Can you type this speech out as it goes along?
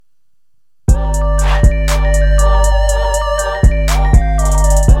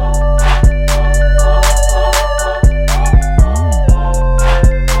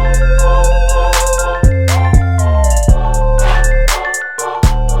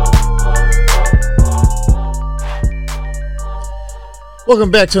Welcome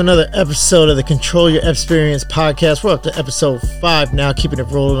back to another episode of the Control Your Experience podcast. We're up to episode 5 now, keeping it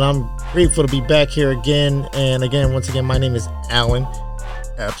rolling. I'm grateful to be back here again. And again, once again, my name is Alan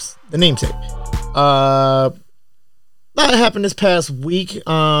Epps, the namesake. A lot happened this past week.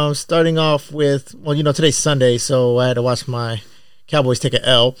 Starting off with, today's Sunday, so I had to watch my Cowboys take an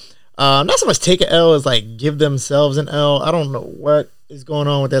L. Not so much take an L as like give themselves an L. I don't know what is going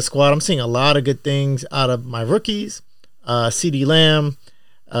on with that squad. I'm seeing a lot of good things out of my rookies. CeeDee Lamb,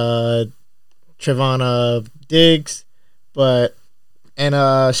 Trevon Diggs, and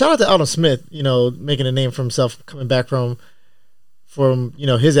shout out to Alden Smith, making a name for himself, coming back from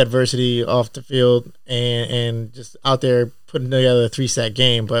his adversity off the field and just out there putting together a 3-sack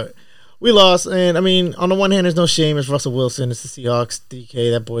game. But we lost, and I mean, on the one hand, there's no shame. It's Russell Wilson, it's the Seahawks,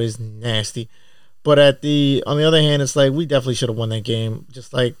 DK, that boy is nasty. But on the other hand, it's like we definitely should have won that game.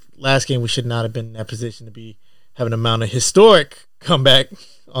 Just like last game, we should not have been in that position to be having a mount a historic comeback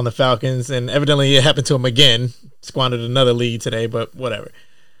on the Falcons, and evidently it happened to him again. Squandered another lead today, but whatever.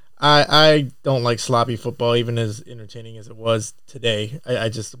 I don't like sloppy football, even as entertaining as it was today. I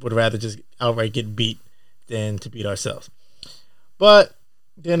just would rather just outright get beat than to beat ourselves. But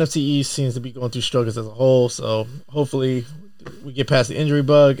the NFC East seems to be going through struggles as a whole, so hopefully we get past the injury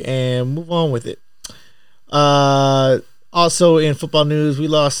bug and move on with it. Also in football news, we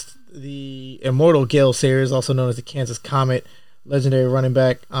lost the immortal Gale Sayers, also known as the Kansas Comet, legendary running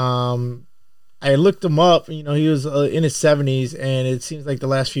back. I looked him up. He was in his 70s, and it seems like the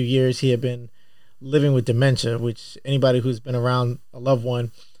last few years he had been living with dementia, which anybody who's been around a loved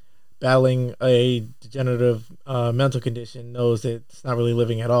one battling a degenerative mental condition knows that it's not really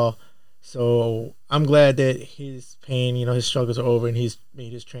living at all. So I'm glad that his pain, his struggles are over and he's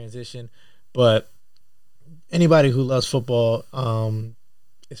made his transition. But anybody who loves football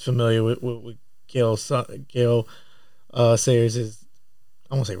is familiar with Gale Sayers'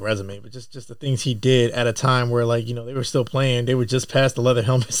 I won't say resume, but just the things he did at a time where, they were still playing. They were just past the leather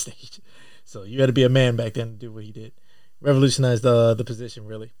helmet stage. So you had to be a man back then to do what he did. Revolutionized the position,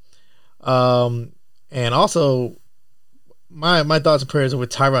 really. And also, my thoughts and prayers are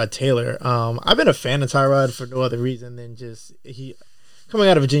with Tyrod Taylor. I've been a fan of Tyrod for no other reason than just he coming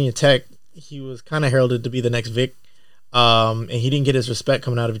out of Virginia Tech. He was kind of heralded to be the next Vic. And he didn't get his respect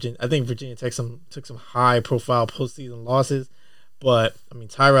coming out of Virginia. I think Virginia Tech took some high-profile postseason losses. But, I mean,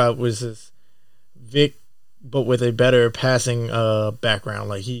 Tyrod was this Vic, but with a better passing background.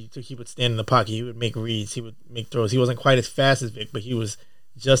 Like, he would stand in the pocket. He would make reads. He would make throws. He wasn't quite as fast as Vic, but he was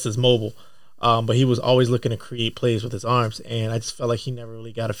just as mobile. But he was always looking to create plays with his arms. And I just felt like he never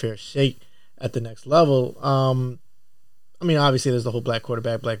really got a fair shake at the next level. I mean, obviously, there's the whole black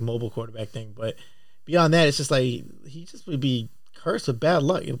mobile quarterback thing. But beyond that, it's just like he just would be cursed with bad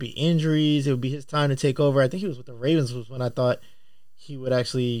luck. It would be injuries. It would be his time to take over. I think he was with the Ravens was when I thought he would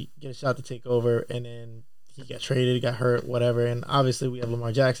actually get a shot to take over, and then he got traded, he got hurt, whatever. And obviously we have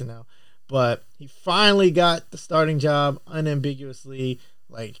Lamar Jackson now. But he finally got the starting job unambiguously.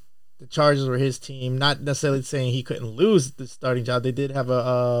 Like, the Chargers were his team. Not necessarily saying he couldn't lose the starting job. They did have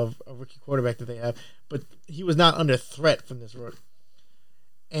a rookie quarterback that they have, but he was not under threat from this rookie.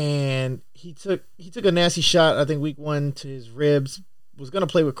 And he took a nasty shot, I think, week 1 to his ribs. Was going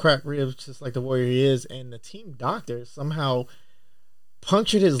to play with cracked ribs, just like the warrior he is. And the team doctor somehow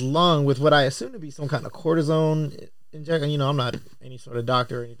punctured his lung with what I assume to be some kind of cortisone injection. I'm not any sort of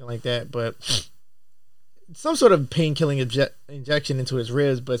doctor or anything like that, but some sort of pain-killing injection into his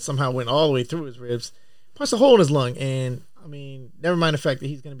ribs, but somehow went all the way through his ribs, punched a hole in his lung. And, I mean, never mind the fact that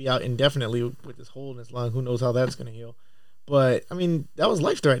he's going to be out indefinitely with this hole in his lung. Who knows how that's going to heal. But, I mean, that was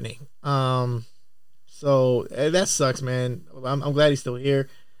life-threatening. So that sucks, man. I'm glad he's still here.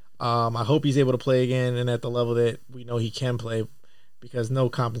 I hope he's able to play again and at the level that we know he can play, because no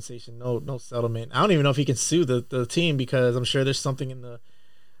compensation, no settlement. I don't even know if he can sue the team, because I'm sure there's something in the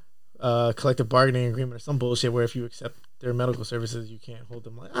collective bargaining agreement or some bullshit where if you accept their medical services, you can't hold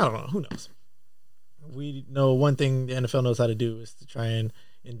them. I don't know. Who knows? We know one thing the NFL knows how to do is to try and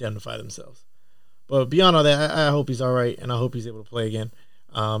indemnify themselves. But beyond all that, I hope he's all right, and I hope he's able to play again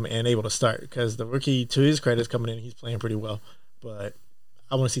and able to start, because the rookie, to his credit, is coming in. He's playing pretty well. But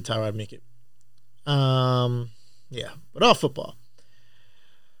I want to see Tyrod make it. Yeah, but all football.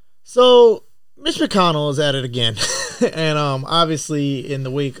 So Mitch McConnell is at it again. And obviously in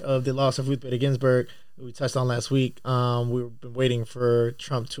the wake of the loss of Ruth Bader Ginsburg, that we touched on last week, we've been waiting for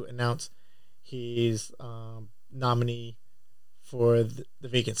Trump to announce his nominee for the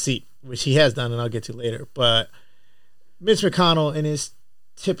vacant seat, which he has done, and I'll get to later. But Mitch McConnell, in his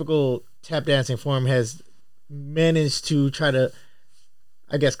typical tap dancing form, has managed to try to,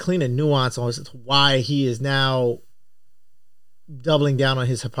 I guess, clean a nuance on why he is now doubling down on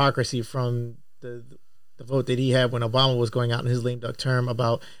his hypocrisy from the vote that he had when Obama was going out in his lame duck term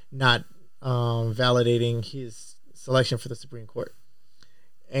about not validating his selection for the Supreme Court.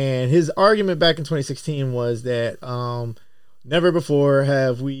 And his argument back in 2016 was that never before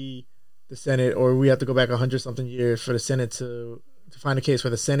have we, the Senate, or we have to go back 100-something years for the Senate to find a case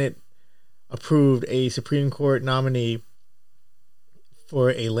where the Senate approved a Supreme Court nominee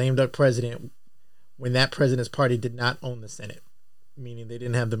for a lame duck president when that president's party did not own the Senate, meaning they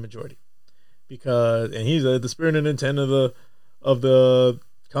didn't have the majority. Because, and he's the spirit and intent of the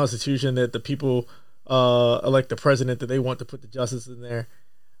Constitution that the people elect the president that they want to put the justice in there,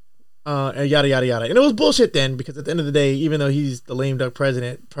 and yada yada yada. And it was bullshit then, because at the end of the day, even though he's the lame duck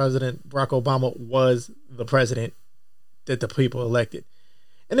president, President Barack Obama was the president that the people elected.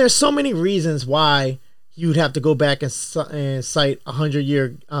 And there's so many reasons why you'd have to go back and cite a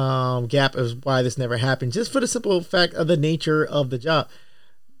 100-year gap as why this never happened, just for the simple fact of the nature of the job.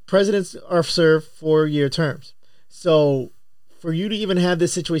 Presidents are served 4-year terms. So for you to even have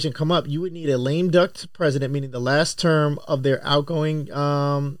this situation come up, you would need a lame duck president, meaning the last term of their outgoing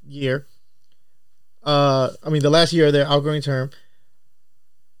year. The last year of their outgoing term.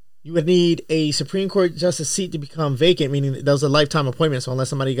 You would need a Supreme Court justice seat to become vacant, meaning that was a lifetime appointment. So unless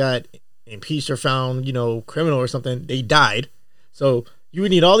somebody got impeached or found, criminal or something, they died. So you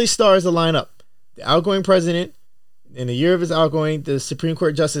would need all these stars to line up. The outgoing president, in the year of his outgoing, the Supreme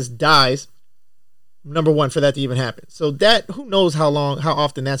Court justice dies. Number one, for that to even happen. So that, who knows how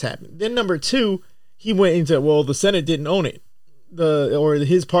often that's happened. Then number two, he went into, well, the Senate didn't own it.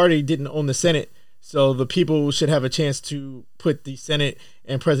 His party didn't own the Senate. So the people should have a chance to put the Senate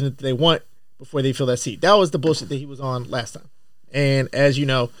and president that they want before they fill that seat. That was the bullshit that he was on last time. And as you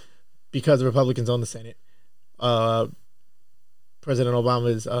know, because the Republicans own the Senate, President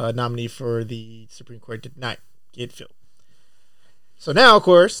Obama's nominee for the Supreme Court did not get filled. So now, of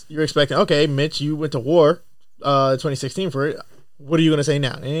course, you're expecting, okay, Mitch, you went to war 2016 for it. What are you going to say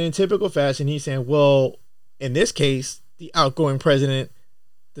now? And in typical fashion, he's saying, well, in this case, the outgoing president,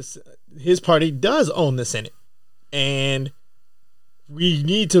 his party does own the Senate. And we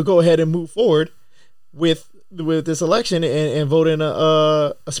need to go ahead and move forward with this election and vote in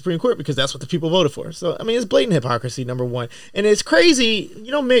a Supreme Court, because that's what the people voted for. So, it's blatant hypocrisy, number one. And it's crazy,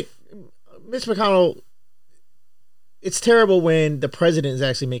 Mitch McConnell, it's terrible when the president is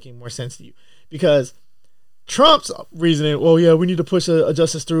actually making more sense to you, because Trump's reasoning, well, yeah, we need to push a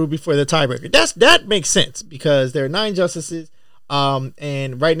justice through before the tiebreaker. That makes sense, because there are 9 justices,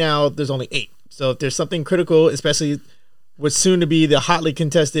 and right now there's only 8. So if there's something critical, especially what's soon to be the hotly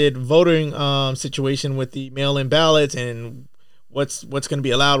contested voting situation with the mail-in ballots and what's going to be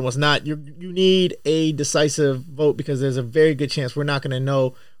allowed and what's not, you need a decisive vote, because there's a very good chance we're not going to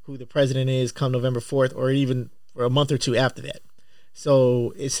know who the president is come November 4th, or even for a month or two after that.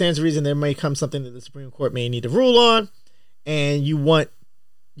 So it stands to reason there may come something that the Supreme Court may need to rule on, and you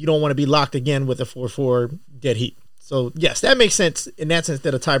don't want to be locked again with a 4-4 dead heat. So yes, that makes sense in that sense,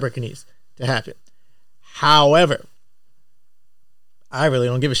 that a tiebreaker needs to happen. However, I really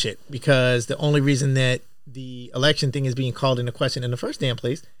don't give a shit, because the only reason that the election thing is being called into question in the first damn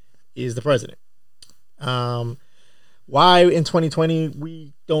place is the president. Why in 2020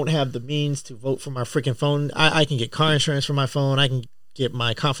 we don't have the means to vote from our freaking phone? I can get car insurance from my phone. I can get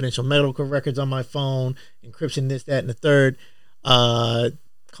my confidential medical records on my phone, encryption, this, that, and the third, call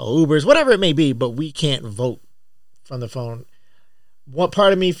Ubers, whatever it may be, but we can't vote from the phone. What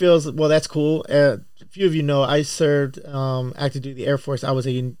part of me feels, well, that's cool. A few of you know I served active duty Air Force. I was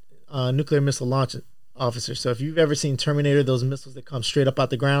a nuclear missile launch officer. So if you've ever seen Terminator, those missiles that come straight up out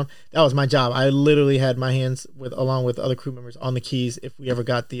the ground, that was my job. I literally had my hands along with other crew members on the keys if we ever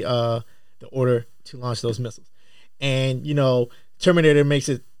got the order to launch those missiles. And Terminator makes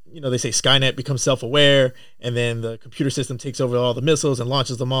it, they say Skynet becomes self-aware, and then the computer system takes over all the missiles and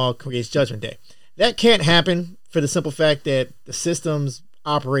launches them all, creates Judgment Day. That can't happen for the simple fact that the systems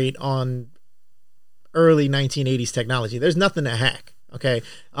operate on early 1980s technology. There's nothing to hack. Okay,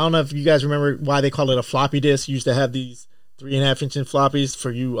 I don't know if you guys remember why they call it a floppy disk. You used to have these 3.5-inch floppies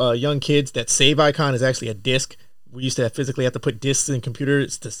for you young kids. That save icon is actually a disk. We used to physically have to put disks in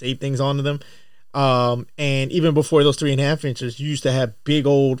computers to save things onto them. And even before those 3.5 inches, you used to have big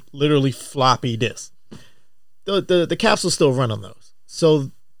old, literally floppy disks. The capsules still run on those.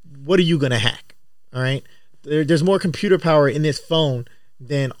 So what are you going to hack? All right, there's more computer power in this phone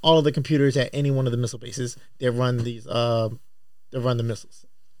than all of the computers at any one of the missile bases that run these. That run the missiles.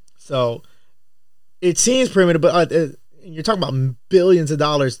 So it seems primitive, but you're talking about billions of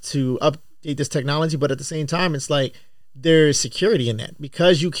dollars to update this technology. But at the same time, it's like there's security in that,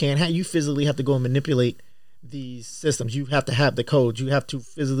 because you can't you physically have to go and manipulate these systems. You have to have the codes. You have to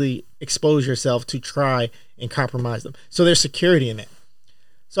physically expose yourself to try and compromise them. So there's security in that.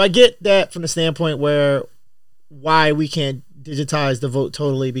 So I get that from the standpoint where why we can't digitize the vote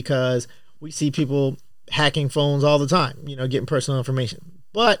totally, because we see people hacking phones all the time, getting personal information.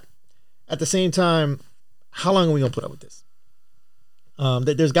 But at the same time, how long are we going to put up with this?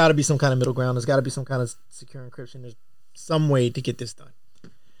 There's got to be some kind of middle ground. There's got to be some kind of secure encryption. There's some way to get this done.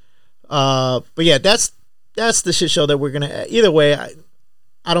 But yeah, that's the shit show that we're going to... Either way,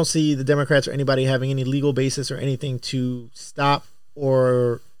 I don't see the Democrats or anybody having any legal basis or anything to stop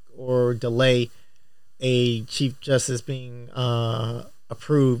or delay a Chief Justice being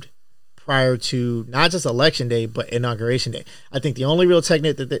approved prior to not just Election Day, but Inauguration Day. I think the only real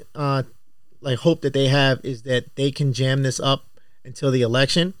technique that hope that they have is that they can jam this up until the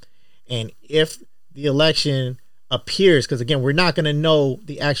election. And if the election appears, because again, we're not going to know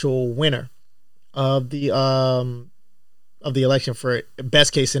the actual winner of the election for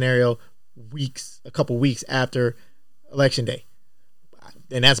best case scenario a couple weeks after Election Day.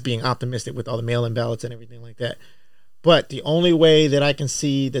 And that's being optimistic with all the mail-in ballots and everything like that. But the only way that I can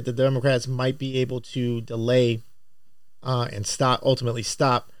see that the Democrats might be able to delay and ultimately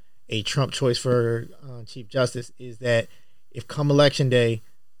stop a Trump choice for Chief Justice is that if come Election Day,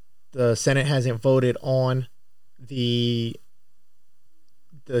 the Senate hasn't voted on the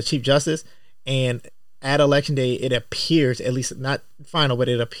Chief Justice, and at Election Day, it appears, at least not final, but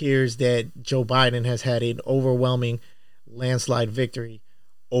it appears that Joe Biden has had an overwhelming landslide victory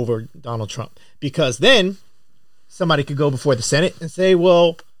over Donald Trump. Because then somebody could go before the Senate and say,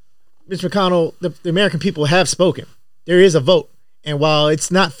 well, Mitch McConnell, the American people have spoken. There is a vote. And while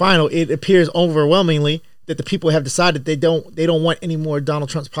it's not final, it appears overwhelmingly that the people have decided they don't want any more Donald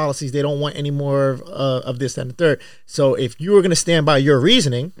Trump's policies. They don't want any more of this, that, and the third. So if you were going to stand by your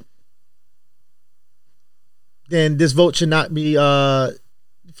reasoning, then this vote should not be, for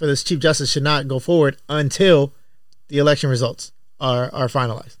this Chief Justice should not go forward until the election results are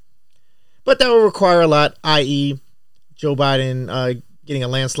finalized. But that will require a lot, i.e. Joe Biden getting a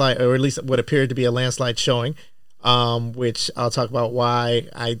landslide, or at least what appeared to be a landslide showing, which I'll talk about why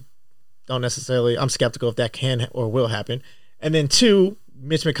I'm skeptical if that can or will happen. And then 2,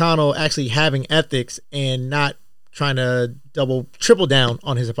 Mitch McConnell actually having ethics and not trying to triple down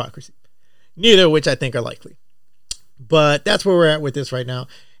on his hypocrisy. Neither of which I think are likely. But that's where we're at with this right now.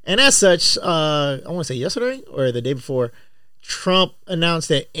 And as such, I want to say yesterday or the day before, Trump announced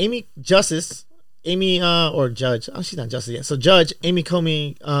that Judge, Amy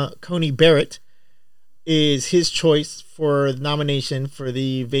Coney Barrett is his choice for the nomination for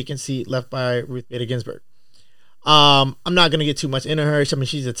the vacant seat left by Ruth Bader Ginsburg. I'm not going to get too much into her. I mean,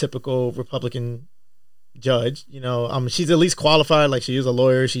 she's a typical Republican judge. She's at least qualified. Like, she is a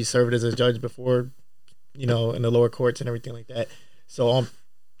lawyer. She served as a judge before, in the lower courts and everything like that. So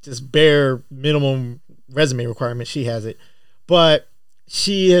just bare minimum resume requirement, she has it. But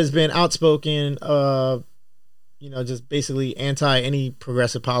she has been outspoken, just basically anti any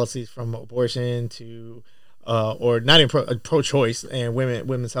progressive policies from abortion to, or not even pro-choice and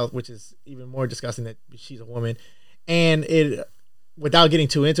women's health, which is even more disgusting that she's a woman. And without getting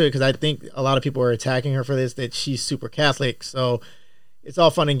too into it, because I think a lot of people are attacking her for this, that she's super Catholic. So it's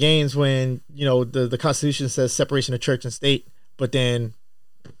all fun and games when, the Constitution says separation of church and state, but then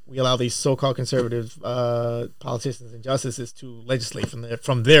we allow these so-called conservative politicians and justices to legislate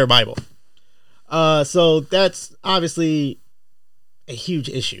from their Bible. So that's obviously a huge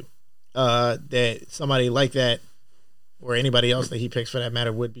issue that somebody like that, or anybody else that he picks for that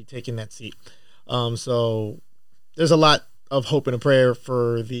matter, would be taking that seat. So there's a lot of hope and a prayer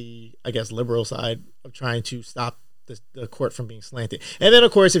for the, I guess, liberal side of trying to stop the court from being slanted. And then,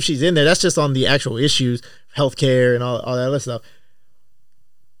 of course, if she's in there, that's just on the actual issues, healthcare and all that other stuff.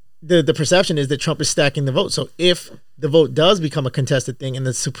 The perception is that Trump is stacking the vote. So if the vote does become a contested thing and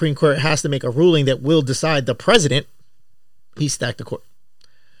the Supreme Court has to make a ruling that will decide the president, he stacked the court.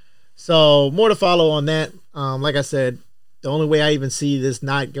 So more to follow on that. Like I said, the only way I even see this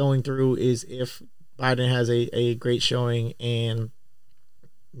not going through is if Biden has a great showing and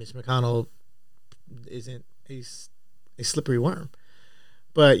Mitch McConnell isn't a slippery worm.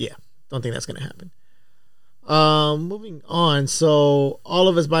 But yeah, don't think that's going to happen. Moving on. So all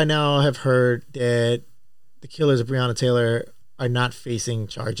of us by now have heard that the killers of Breonna Taylor are not facing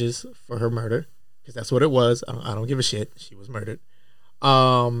charges for her murder, because that's what it was. I don't give a shit. She was murdered.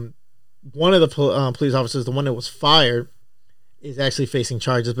 One of the police officers, the one that was fired, is actually facing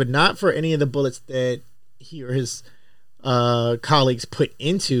charges, but not for any of the bullets that he or his colleagues put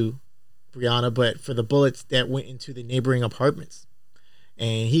into Breonna, but for the bullets that went into the neighboring apartments.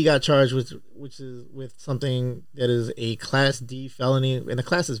 and he got charged with something that is a Class D felony, and the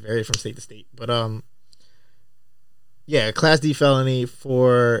classes vary from state to state, but a Class D felony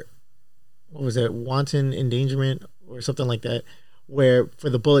for, what was it, wanton endangerment or something like that, where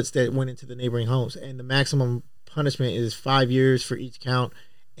for the bullets that went into the neighboring homes, and the maximum punishment is 5 years for each count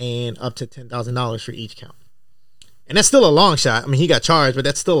and up to $10,000 for each count. And that's still a long shot. I mean, he got charged, but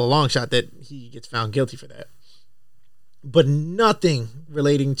that's still a long shot that he gets found guilty for that. But nothing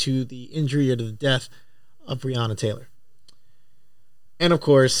relating to the injury or to the death of Breonna Taylor. And of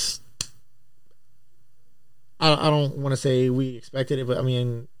course, I don't want to say we expected it, but I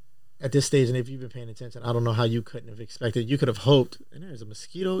mean, at this stage, and if you've been paying attention, I don't know how you couldn't have expected. You could have hoped. And there's a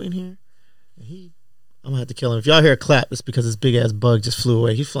mosquito in here. And I'm going to have to kill him. If y'all hear a clap, it's because this big ass bug just flew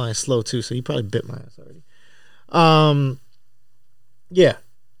away. He's flying slow too, so he probably bit my ass already. Yeah.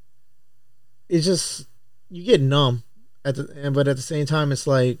 It's just, you get numb but at the same time, it's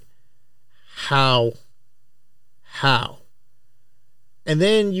like, how? And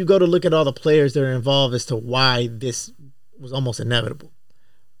then you go to look at all the players that are involved as to why this was almost inevitable.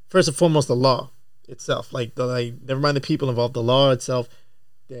 First and foremost, the law itself. Never mind the people involved. The law itself,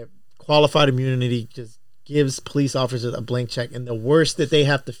 that qualified immunity just gives police officers a blank check, and the worst that they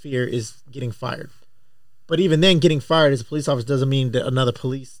have to fear is getting fired. But even then, getting fired as a police officer doesn't mean that another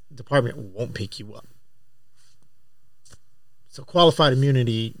police department won't pick you up. So qualified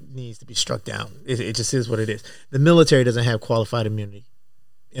immunity needs to be struck down. It just is what it is. The military doesn't have qualified immunity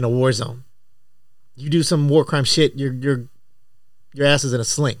in a war zone. You do some war crime shit, your ass is in a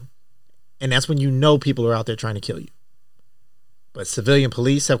sling. And that's when you know people are out there trying to kill you. But civilian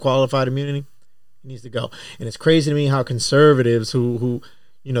police have qualified immunity. It needs to go. And it's crazy to me how conservatives who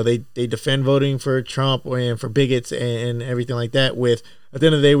they defend voting for Trump and for bigots and everything like that, with, at the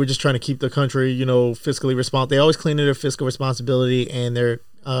end of the day, we're just trying to keep the country, fiscally responsible. They always cling to their fiscal responsibility and their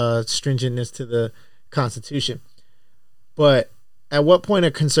stringentness to the Constitution. But at what point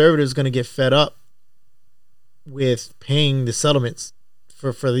are conservatives going to get fed up with paying the settlements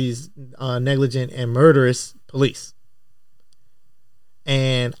for these negligent and murderous police?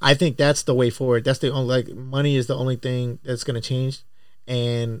 And I think that's the way forward. That's the only, money is the only thing that's going to change.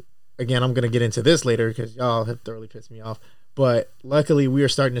 And again, I'm going to get into this later because y'all have thoroughly pissed me off. But luckily, we are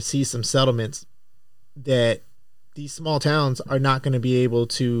starting to see some settlements that these small towns are not going to be able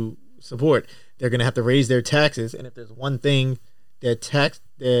to support. They're going to have to raise their taxes. And if there's one thing that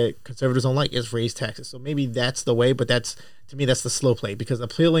conservatives don't like, is raise taxes. So maybe that's the way, but to me, that's the slow play, because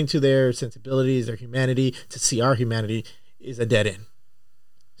appealing to their sensibilities, their humanity, to see our humanity, is a dead end.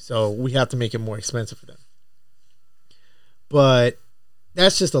 So we have to make it more expensive for them. But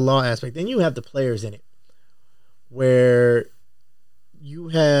that's just the law aspect. Then you have the players in it, where you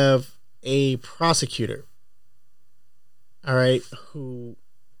have a prosecutor, all right,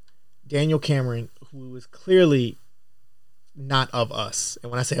 Daniel Cameron, who is clearly not of us.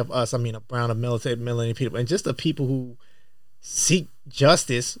 And when I say of us, I mean of brown, of melanated people, and just the people who seek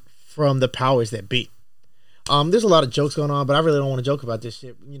justice from the powers that be. There's a lot of jokes going on, but I really don't want to joke about this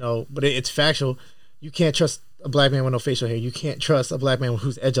shit, but it's factual. You can't trust a black man with no facial hair. You can't trust a black man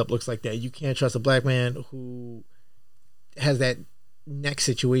whose edge up looks like that. You can't trust a black man who has that neck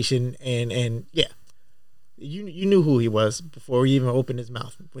situation. And yeah, you knew who he was before he even opened his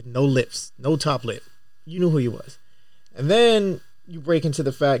mouth, with no lips, no top lip. You knew who he was. And then you break into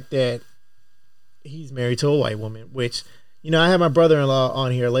the fact that he's married to a white woman, which, I have my brother-in-law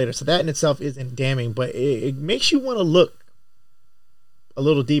on here later. So that in itself isn't damning, but it makes you want to look a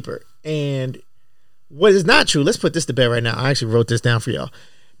little deeper. And what is not true, let's put this to bed right now. I actually wrote this down for y'all.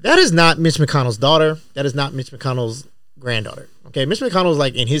 That is not Mitch McConnell's daughter. That is not Mitch McConnell's granddaughter. Okay, Mitch McConnell's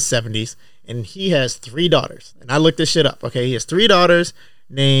in his 70s, and he has 3 daughters. And I looked this shit up. Okay, he has 3 daughters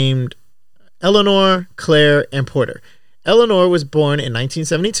named Eleanor, Claire, and Porter. Eleanor was born in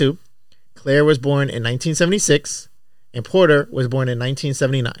 1972. Claire was born in 1976. And Porter was born in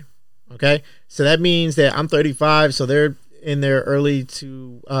 1979. Okay, so that means that I'm 35, so they're in their early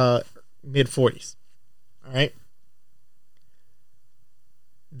to mid 40s. All right.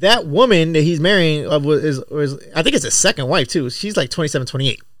 That woman that he's marrying was I think it's his second wife too. She's 27,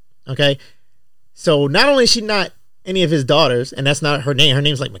 28. Okay. So not only is she not any of his daughters, and that's not her name. Her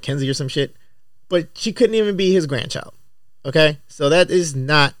name's Mackenzie or some shit, but she couldn't even be his grandchild. Okay. So that is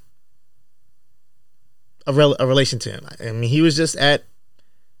not a relation to him. I mean, he was just at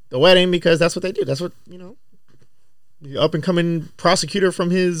the wedding because that's what they do. That's what, the up and coming prosecutor from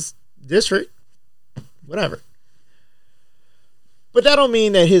his district, whatever. But that don't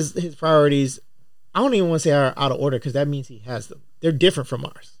mean that his priorities, I don't even want to say are out of order, because that means he has them. They're different from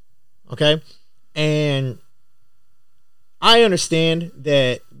ours. Okay. And I understand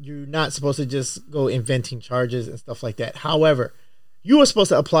that you're not supposed to just go inventing charges and stuff like that. However, you are supposed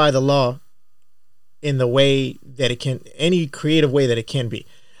to apply the law in the way that it can, any creative way that it can be.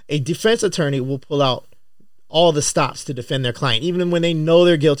 A defense attorney will pull out all the stops to defend their client. Even when they know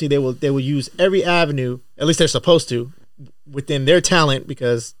they're guilty, they will use every avenue, at least they're supposed to, within their talent,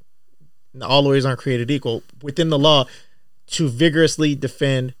 because all lawyers aren't created equal, within the law, to vigorously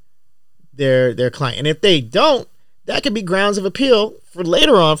defend their client. And if they don't, that could be grounds of appeal for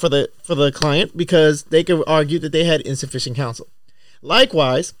later on for the client, because they could argue that they had insufficient counsel.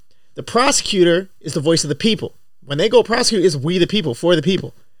 Likewise, the prosecutor is the voice of the people. When they go prosecute, it's we the people, for the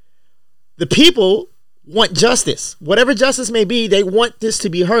people. The people want justice. Whatever justice may be, they want this to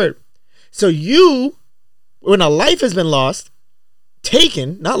be heard. So you, when a life has been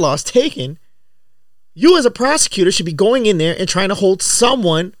taken, you as a prosecutor should be going in there and trying to hold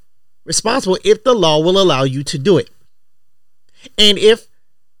someone responsible if the law will allow you to do it. And if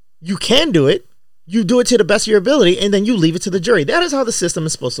you can do it, you do it to the best of your ability, and then you leave it to the jury. That is how the system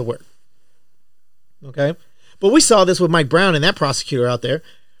is supposed to work. Okay? But we saw this with Mike Brown and that prosecutor out there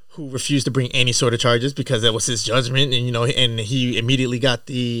who refused to bring any sort of charges because that was his judgment, and and he immediately got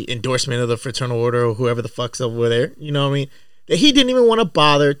the endorsement of the fraternal order or whoever the fuck's over there. You know what I mean? That he didn't even want to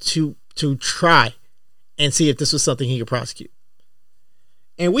bother to try and see if this was something he could prosecute.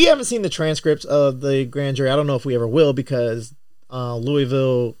 And we haven't seen the transcripts of the grand jury. I don't know if we ever will, because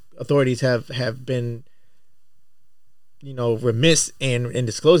Louisville authorities have been, remiss in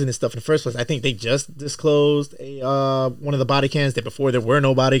disclosing this stuff in the first place. I think they just disclosed one of the body cams that before there were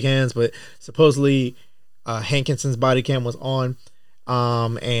no body cams, but supposedly Hankinson's body cam was on,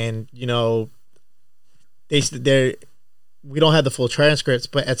 and we don't have the full transcripts,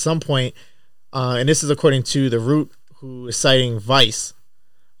 but at some point, and this is according to The Root, who is citing Vice.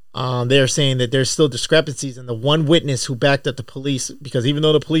 They're saying that there's still discrepancies in the one witness who backed up the police, because even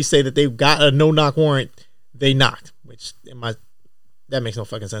though the police say that they've got a no-knock warrant, they knocked, which that makes no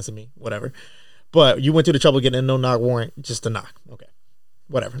fucking sense to me. Whatever. But you went through the trouble of getting a no-knock warrant just to knock. Okay.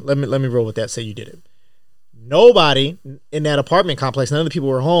 Whatever. Let me roll with that. Say you did it. Nobody in that apartment complex, none of the people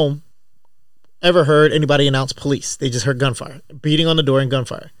who were home, ever heard anybody announce police. They just heard gunfire, beating on the door and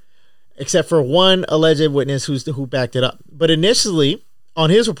gunfire, except for one alleged witness who backed it up. But initially, on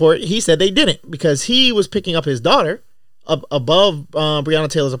his report, he said they didn't, because he was picking up his daughter above Breonna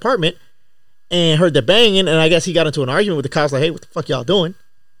Taylor's apartment and heard the banging, and I guess he got into an argument with the cops like, hey, what the fuck y'all doing?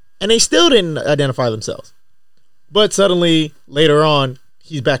 And they still didn't identify themselves. But suddenly, later on,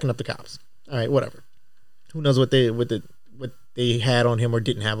 he's backing up the cops. All right, whatever. Who knows what they had on him or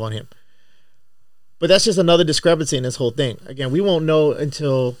didn't have on him. But that's just another discrepancy in this whole thing. Again, we won't know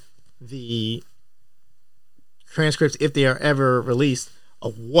until the transcripts, if they are ever released,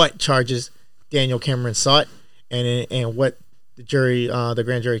 of what charges Daniel Cameron sought and what the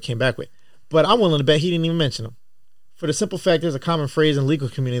grand jury came back with. But I'm willing to bet he didn't even mention them. For the simple fact, there's a common phrase in the legal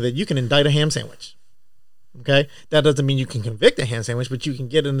community that you can indict a ham sandwich. Okay? That doesn't mean you can convict a ham sandwich, but you can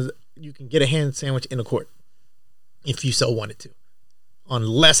get a ham sandwich in a court if you so wanted to, on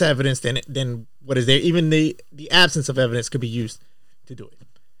less evidence than what is there. Even the absence of evidence could be used to do it.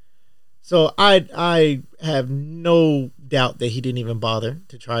 So I have no doubt that he didn't even bother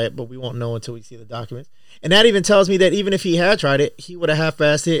to try it, but we won't know until we see the documents. And that even tells me that even if he had tried it, he would have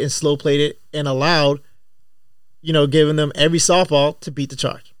half-assed it and slow-played it and allowed, giving them every softball to beat the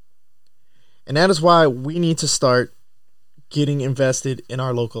charge. And that is why we need to start getting invested in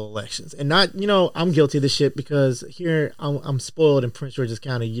our local elections. And not, I'm guilty of this shit because here I'm spoiled in Prince George's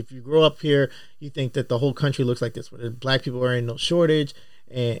County. If you grow up here, you think that the whole country looks like this, where black people are in no shortage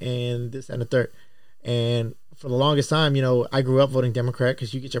and this and the third. And for the longest time, I grew up voting Democrat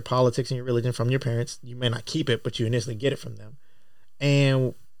because you get your politics and your religion from your parents. You may not keep it, but you initially get it from them.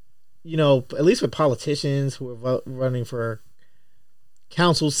 And, at least with politicians who are running for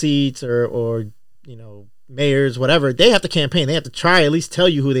council seats or mayors, whatever, they have to campaign. They have to try at least tell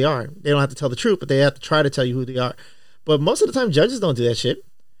you who they are. They don't have to tell the truth, but they have to try to tell you who they are. But most of the time, judges don't do that shit.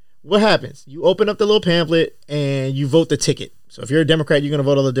 What happens? You open up the little pamphlet and you vote the ticket. So if you're a Democrat, you're going to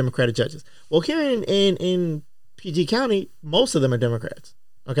vote all the Democratic judges. Well, here in PG County, most of them are Democrats.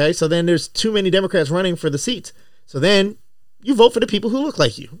 Okay, so then there's too many Democrats running for the seats. So then you vote for the people who look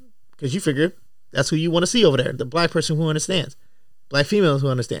like you, because you figure that's who you want to see over there, the black person who understands, black females who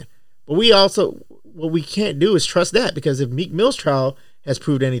understand. But what we can't do is trust that, because if Meek Mill's trial has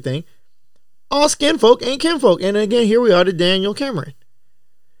proved anything, all skin folk ain't kinfolk. And again, here we are to Daniel Cameron.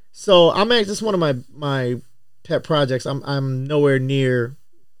 So this is one of my pet projects. I'm nowhere near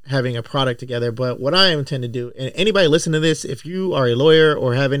having a product together, but what I intend to do, and anybody listen to this, if you are a lawyer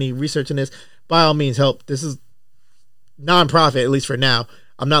or have any research in this, by all means help. This nonprofit, at least for now.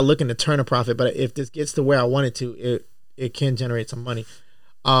 I'm not looking to turn a profit, but if this gets to where I want it to, it can generate some money.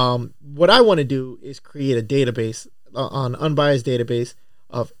 What I want to do is create a database, an unbiased database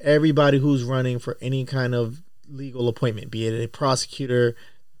of everybody who's running for any kind of legal appointment, be it a prosecutor,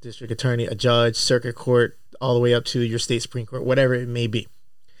 district attorney, a judge, circuit court, all the way up to your state Supreme Court, whatever it may be,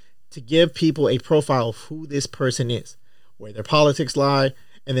 to give people a profile of who this person is, where their politics lie,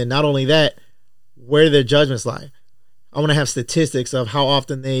 and then not only that, where their judgments lie. I want to have statistics of how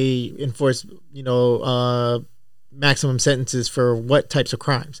often they enforce, maximum sentences for what types of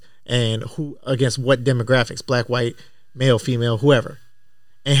crimes and who against what demographics, black, white, male, female, whoever.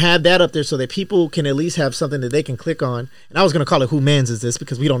 And have that up there so that people can at least have something that they can click on. And I was going to call it "Who Mans Is This?"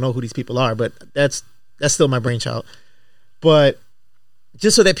 because we don't know who these people are, but that's still my brainchild. But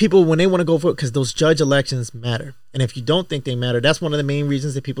just so that people, when they want to go vote, because those judge elections matter. And if you don't think they matter, that's one of the main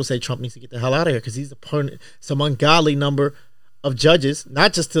reasons that people say Trump needs to get the hell out of here, because he's some ungodly number of judges,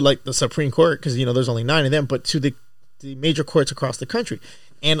 not just to like the Supreme Court, because, there's only 9 of them, but to the major courts across the country.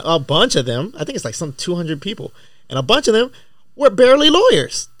 And a bunch of them, I think it's like some 200 people, and a bunch of them were barely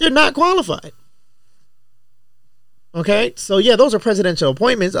lawyers. They're not qualified. Okay, so yeah, those are presidential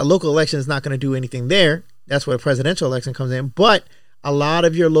appointments. A local election is not going to do anything there. That's where a presidential election comes in. But a lot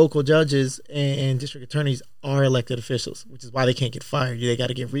of your local judges and district attorneys are elected officials, which is why they can't get fired. They got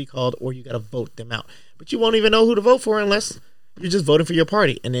to get recalled, or you got to vote them out. But you won't even know who to vote for unless you're just voting for your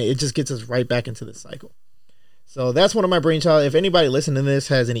party. And it just gets us right back into this cycle. So that's one of my brainchild. If anybody listening to this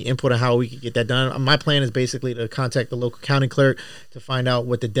has any input on how we could get that done, my plan is basically to contact the local county clerk to find out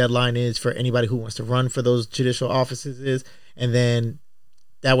what the deadline is for anybody who wants to run for those judicial offices is. And then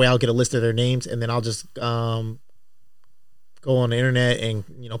that way I'll get a list of their names, and then I'll just go on the internet and,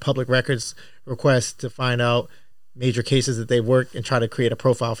 public records requests to find out major cases that they've worked and try to create a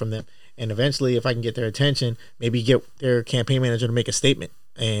profile from them. And eventually, if I can get their attention, maybe get their campaign manager to make a statement,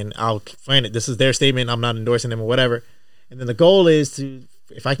 and I'll find it. This is their statement. I'm not endorsing them or whatever. And then the goal is to,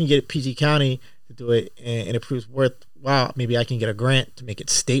 if I can get PG County to do it and it proves worthwhile, maybe I can get a grant to make it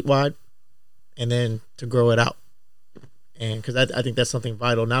statewide and then to grow it out. And because I think that's something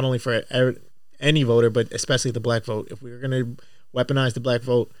vital, not only for any voter, but especially the black vote. If we're going to weaponize the black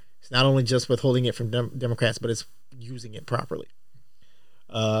vote, it's not only just withholding it from Democrats, but it's using it properly.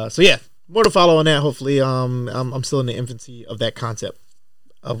 So yeah, more to follow on that. Hopefully, I'm still in the infancy of that concept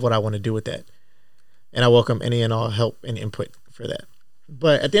of what I want to do with that, and I welcome any and all help and input for that.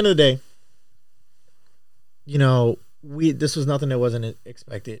 But at the end of the day, this was nothing that wasn't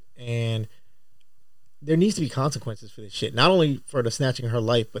expected, and there needs to be consequences for this shit. Not only for the snatching of her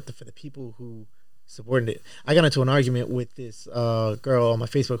life, but for the people who supported it. I got into an argument with this girl on my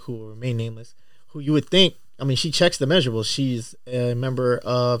Facebook who will remain nameless, who you would think, she checks the measurables. She's a member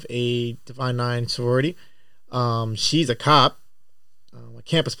of a Divine Nine sorority. She's a cop, a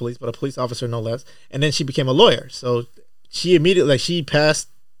campus police, but a police officer no less. And then she became a lawyer. So she immediately, she passed,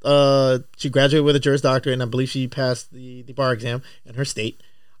 she graduated with a Juris Doctorate, and I believe she passed the bar exam in her state.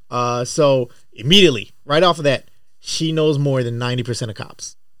 So immediately, right off of that, she knows more than 90% of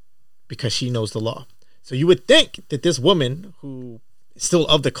cops because she knows the law. So you would think that this woman who is still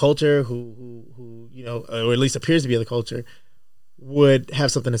of the culture, who or at least appears to be of the culture, would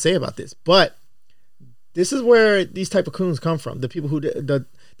have something to say about this. But this is where these type of coons come from. The people who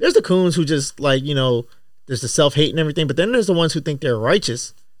there's the coons who just there's the self-hate and everything, but then there's the ones who think they're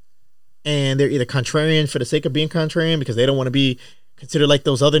righteous and they're either contrarian for the sake of being contrarian because they don't want to be considered like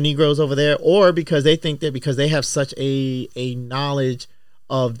those other Negroes over there, or because they think that because they have such a knowledge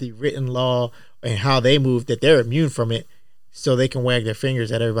of the written law and how they move that they're immune from it, so they can wag their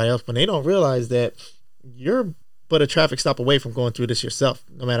fingers at everybody else. But they don't realize that you're but a traffic stop away from going through this yourself,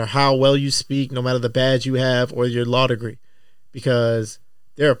 no matter how well you speak, no matter the badge you have or your law degree, because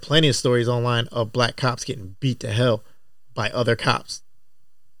there are plenty of stories online of black cops getting beat to hell by other cops.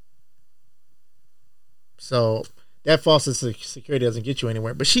 So that false security doesn't get you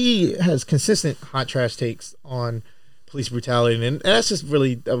anywhere. But she has consistent hot trash takes on police brutality, and that's just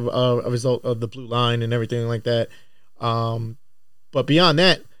really a result of the blue line and everything like that. But beyond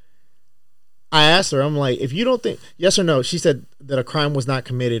that, I asked her, I'm like, if you don't think, yes or no, she said that a crime was not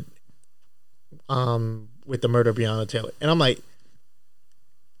committed with the murder of Breonna Taylor. And I'm like,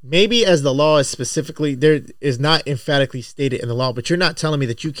 maybe as the law is specifically, there is not emphatically stated in the law, but you're not telling me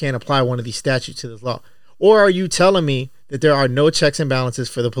that you can't apply one of these statutes to this law. Or are you telling me that there are no checks and balances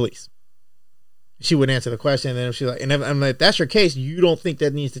for the police? She wouldn't answer the question. And then she's like, and I'm like, if that's your case, you don't think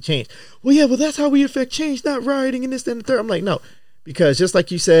that needs to change. Well, yeah, well, that's how we affect change, not rioting and this, that, and the third. I'm like, no, because just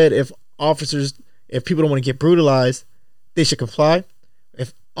like you said, if people don't want to get brutalized, they should comply.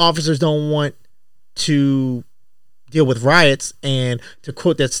 If officers don't want to deal with riots. And to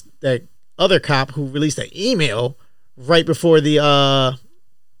quote that other cop who released an email right before the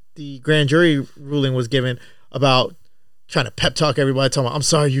grand jury ruling was given about trying to pep talk everybody, talking about, I'm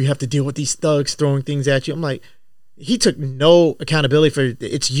sorry you have to deal with these thugs throwing things at you. I'm like, he took no accountability for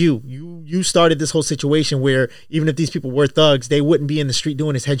it's you. You started this whole situation where even if these people were thugs, they wouldn't be in the street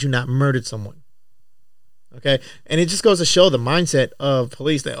doing this had you not murdered someone. Okay? And it just goes to show the mindset of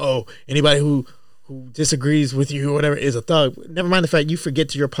police that, oh, anybody who disagrees with you or whatever is a thug. Never mind the fact you forget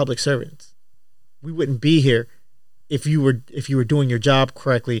to your public servants. We wouldn't be here if you were doing your job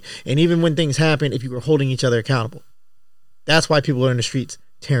correctly. And even when things happen, if you were holding each other accountable. That's why people are in the streets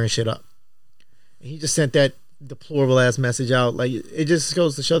tearing shit up. And he just sent that deplorable ass message out. Like, it just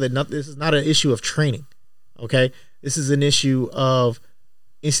goes to show that this is not an issue of training. Okay? This is an issue of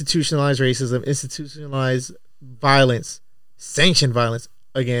institutionalized racism, institutionalized violence, sanctioned violence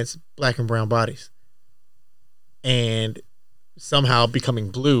against black and brown bodies. And somehow becoming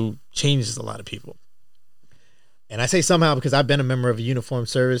blue changes a lot of people. And I say somehow because I've been a member of a uniformed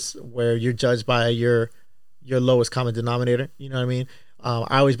service where you're judged by your lowest common denominator. You know what I mean?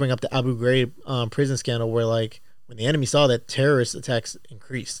 I always bring up the Abu Ghraib prison scandal where, like, when the enemy saw that, terrorist attacks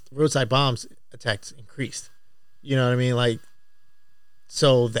increased. Roadside bombs attacks increased. You know what I mean? Like,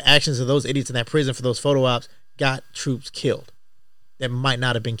 so the actions of those idiots in that prison for those photo ops got troops killed that might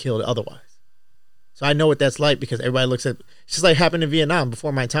not have been killed otherwise. So I know what that's like because everybody looks at, it's just like happened in Vietnam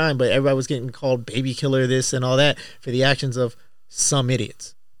before my time, but everybody was getting called baby killer, this and all that for the actions of some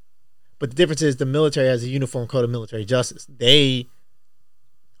idiots. But the difference is the military has a uniform code of military justice. They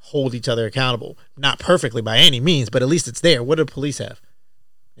hold each other accountable. Not perfectly by any means, but at least it's there. What do the police have?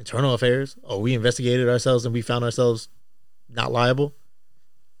 Internal affairs? Oh, we investigated ourselves and we found ourselves not liable.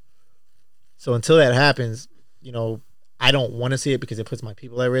 So until that happens, you know, I don't want to see it because it puts my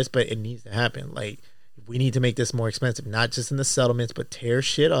people at risk, but it needs to happen. Like, we need to make this more expensive, not just in the settlements, but tear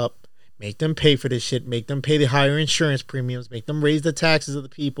shit up, make them pay for this shit, make them pay the higher insurance premiums, make them raise the taxes of the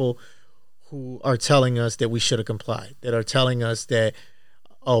people who are telling us that we should have complied, that are telling us that,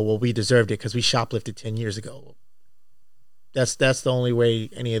 oh, well, we deserved it because we shoplifted 10 years ago. That's the only way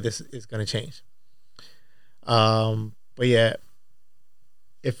any of this is going to change. But yeah,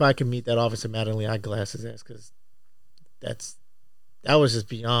 if I can meet that Officer Mattingly, I'd glass his ass because that was just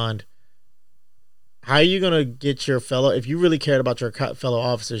beyond. How are you going to get your fellow, if you really cared about your fellow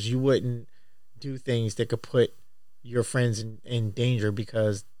officers, you wouldn't do things that could put your friends in danger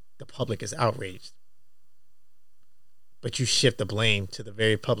because the public is outraged. But you shift the blame to the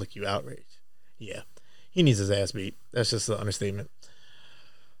very public you outrage. Yeah, he needs his ass beat. That's just an understatement.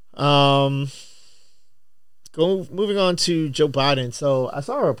 Moving on to Joe Biden. So I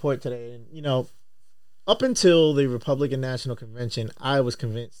saw a report today, and you know, up until the Republican National Convention, I was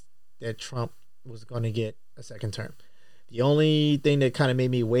convinced that Trump was going to get a second term. The only thing that kind of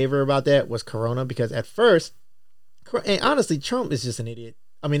made me waver about that was Corona, because at first, and honestly, Trump is just an idiot.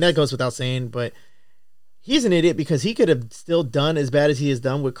 I mean, that goes without saying, but he's an idiot because he could have still done as bad as he has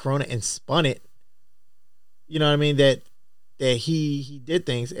done with Corona and spun it. You know what I mean? That he did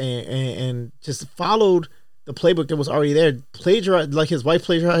things and just followed the playbook that was already there. Plagiarized, like his wife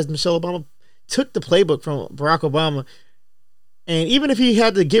plagiarized Michelle Obama, took the playbook from Barack Obama. And even if he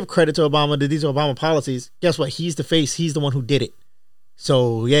had to give credit to Obama, to these Obama policies, guess what? He's the face. He's the one who did it.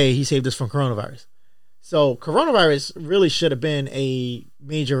 So, yay, he saved us from coronavirus. So, coronavirus really should have been a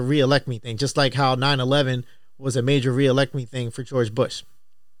major re-elect me thing, just like how 9/11 was a major re-elect me thing for George Bush.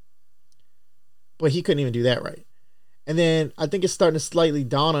 But he couldn't even do that right. And then I think it's starting to slightly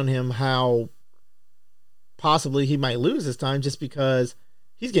dawn on him how possibly he might lose this time just because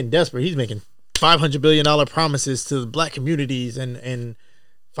he's getting desperate. He's making $500 billion promises to the black communities and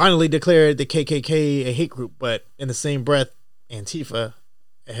finally declared the KKK a hate group, but in the same breath, Antifa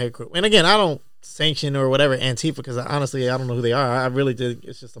a hate group. And again, I don't sanction or whatever Antifa because honestly, I don't know who they are. I really did.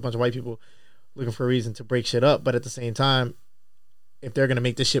 It's just a bunch of white people looking for a reason to break shit up. But at the same time, if they're going to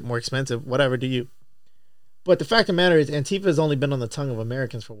make this shit more expensive, whatever, do you. But the fact of the matter is Antifa has only been on the tongue of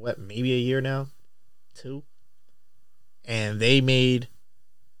Americans for what, maybe a year now? 2? And they made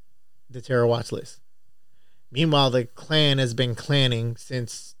the terror watch list. Meanwhile, the Klan has been clanning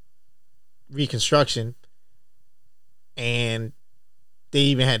since Reconstruction, and they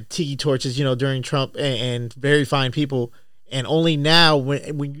even had tiki torches, you know, during Trump, and very fine people. And only now,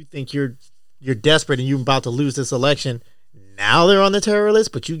 when you think you're desperate and you're about to lose this election, now they're on the terror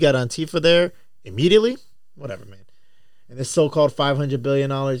list. But you got Antifa there immediately. Whatever, man. And this so-called $500 billion,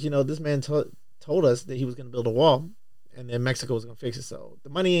 you know, this man told us that he was going to build a wall, and then Mexico was going to fix it. So the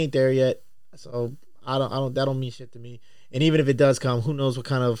money ain't there yet. So I don't. That don't mean shit to me. And even if it does come, who knows what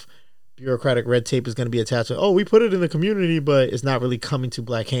kind of bureaucratic red tape is going to be attached to, oh, we put it in the community, but it's not really coming to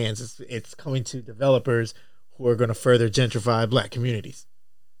black hands. It's coming to developers who are going to further gentrify black communities.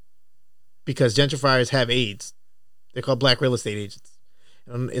 Because gentrifiers have aides. They're called black real estate agents.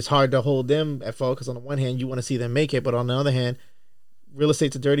 And it's hard to hold them at fault because on the one hand, you want to see them make it. But on the other hand, real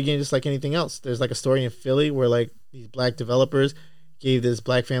estate's a dirty game just like anything else. There's like a story in Philly where like these black developers gave this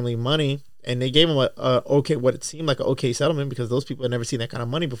black family money, and they gave them what it seemed like an okay settlement because those people had never seen that kind of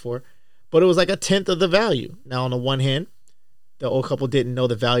money before. But it was like a tenth of the value. Now, on the one hand, the old couple didn't know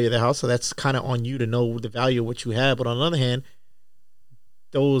the value of their house, so that's kind of on you to know the value of what you have. But on the other hand,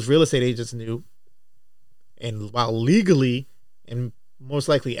 those real estate agents knew, and while legally and most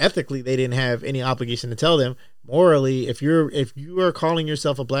likely ethically, they didn't have any obligation to tell them. Morally, if you are calling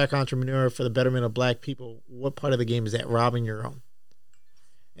yourself a black entrepreneur for the betterment of black people, what part of the game is that? Robbing your own.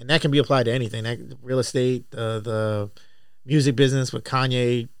 And that can be applied to anything. That real estate, the music business with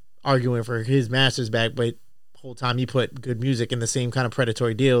Kanye arguing for his master's back, but the whole time he put good music in the same kind of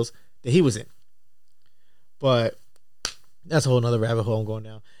predatory deals that he was in. But that's a whole nother rabbit hole I'm going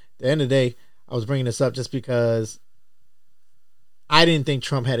down. At the end of the day, I was bringing this up just because I didn't think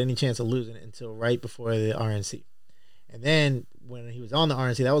Trump had any chance of losing it until right before the RNC. And then when he was on the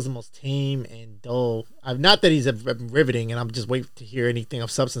RNC, that was the most tame and dull. Not that he's riveting, and I'm just waiting to hear anything of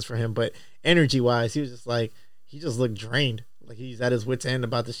substance from him, but energy-wise, he was just like, he just looked drained. Like he's at his wit's end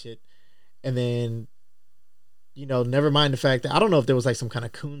about the shit. And then, never mind the fact that I don't know if there was like some kind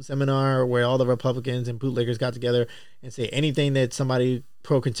of coon seminar where all the Republicans and bootleggers got together and say anything that somebody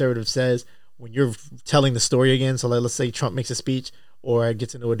pro-conservative says when you're telling the story again. So let's say Trump makes a speech or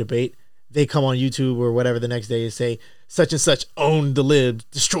gets into a debate, they come on YouTube or whatever the next day and say such and such owned the libs,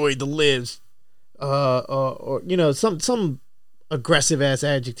 destroyed the libs, or some aggressive ass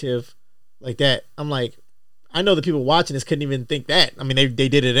adjective like that. I'm like, I know the people watching this couldn't even think that. I mean, they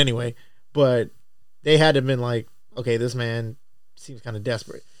did it anyway, but they had to have been like, okay, this man seems kind of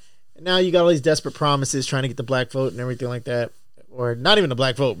desperate. And now you got all these desperate promises trying to get the black vote and everything like that, or not even the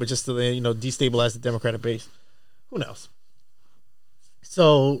black vote, but just to destabilize the Democratic base. Who knows?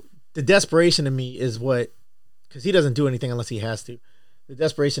 So the desperation to me is what, because he doesn't do anything unless he has to. The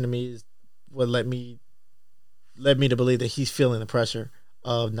desperation to me is what led me to believe that he's feeling the pressure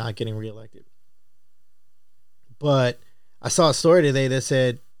of not getting reelected. But I saw a story today that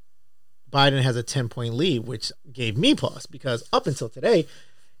said Biden has a 10-point lead, which gave me pause because up until today,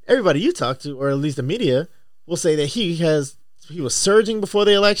 everybody you talk to, or at least the media, will say that he was surging before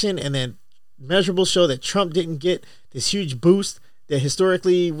the election, and then measurables show that Trump didn't get this huge boost that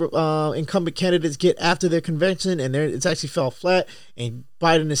historically incumbent candidates get after their convention, and it's actually fell flat, and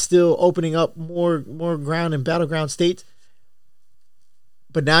Biden is still opening up more ground in battleground states.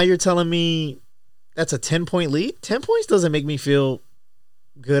 But now you're telling me that's a 10-point lead? 10 points doesn't make me feel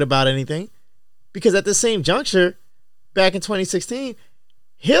good about anything, because at the same juncture, back in 2016,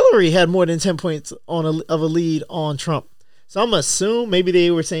 Hillary had more than 10 points of a lead on Trump. So I'm going to assume maybe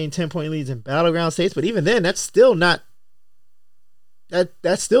they were saying 10-point leads in battleground states, but even then, that's still not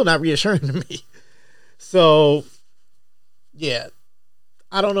reassuring to me. So, yeah,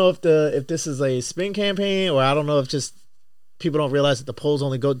 I don't know if this is a spin campaign, or I don't know if just people don't realize that the polls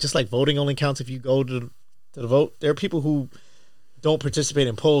only go, just like voting only counts if you go to the vote. There are people who don't participate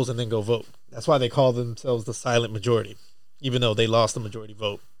in polls and then go vote. That's why they call themselves the silent majority, even though they lost the majority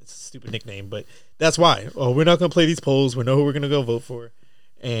vote. It's a stupid nickname, but that's why. Oh, we're not going to play these polls. We know who we're going to go vote for,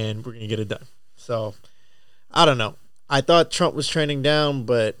 and we're going to get it done. So, I don't know. I thought Trump was trending down,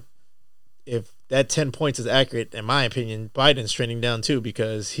 but if that 10 points is accurate, in my opinion, Biden's trending down too,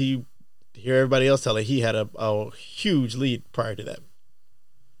 because hear everybody else tell it he had a huge lead prior to that.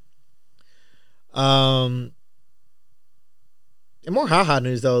 And more haha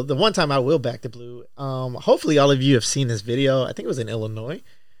news though. The one time I will back the blue. Hopefully all of you have seen this video. I think it was in Illinois,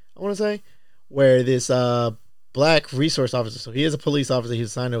 I want to say, where this black resource officer, so he is a police officer, he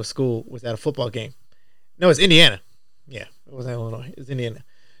was assigned to a school, was at a football game. No, it's Indiana. Yeah, it wasn't Illinois. It was Indiana.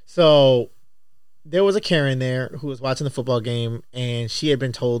 So there was a Karen there who was watching the football game, and she had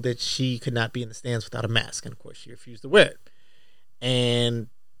been told that she could not be in the stands without a mask. And, of course, she refused to wear it. And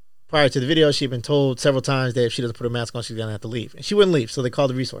prior to the video, she had been told several times that if she doesn't put a mask on, she's going to have to leave. And she wouldn't leave, so they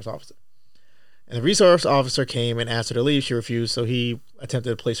called the resource officer. And the resource officer came and asked her to leave. She refused, so he attempted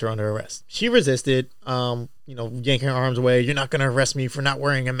to place her under arrest. She resisted, yanking her arms away. You're not going to arrest me for not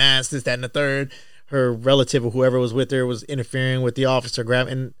wearing a mask, this, that, and the third. Her relative or whoever was with her was interfering with the officer.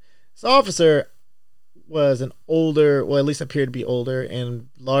 And this officer was an older, well, at least appeared to be older and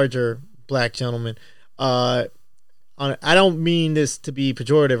larger black gentleman. I don't mean this to be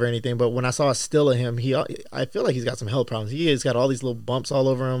pejorative or anything, but when I saw a still of him, I feel like he's got some health problems. He has got all these little bumps all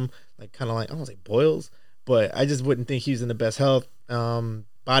over him, like kind of like I don't want to say boils, but I just wouldn't think he's in the best health.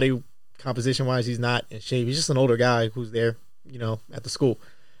 Body composition wise, he's not in shape. He's just an older guy who's there, at the school.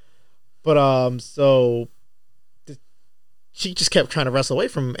 But so she just kept trying to wrestle away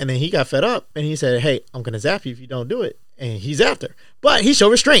from him, and then he got fed up, and he said, "Hey, I'm gonna zap you if you don't do it." And he's after, but he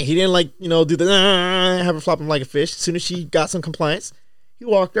showed restraint. He didn't do the have her flop him like a fish. As soon as she got some compliance, he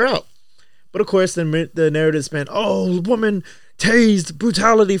walked her out. But of course, the narrative spent, "Oh, woman tased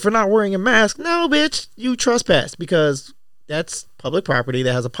brutality for not wearing a mask." No, bitch, you trespassed because that's public property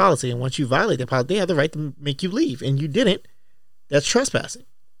that has a policy, and once you violate that policy, they have the right to make you leave, and you didn't. That's trespassing.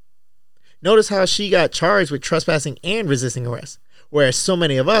 Notice how she got charged with trespassing and resisting arrest, whereas so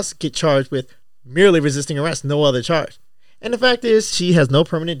many of us get charged with merely resisting arrest, no other charge. And the fact is, she has no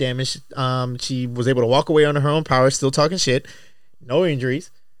permanent damage. She was able to walk away under her own power, still talking shit, no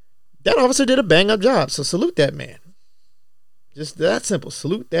injuries. That officer did a bang-up job, so salute that man. Just that simple.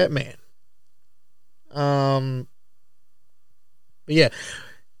 Salute that man. But yeah,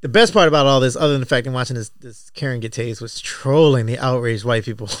 the best part about all this, other than the fact I'm watching this Karen get tased, was trolling the outraged white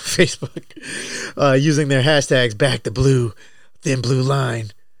people on Facebook, using their hashtags "Back the Blue," "Thin Blue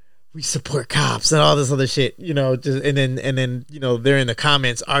Line," "We support cops," and all this other shit. And then they're in the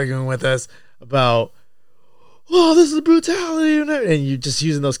comments arguing with us about, "Oh, this is brutality," and you're just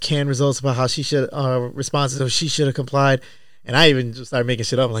using those canned results about how she should responses, so she should have complied. And I even just started making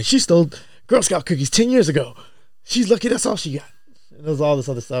shit up. I'm like, she stole Girl Scout cookies 10 years ago. She's lucky that's all she got. And there's all this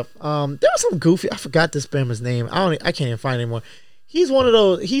other stuff. There was some goofy. I forgot this spammer's name. I can't even find it anymore. He's one of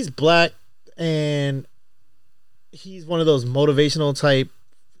those. He's black, and he's one of those motivational type,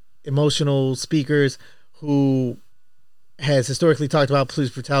 emotional speakers who has historically talked about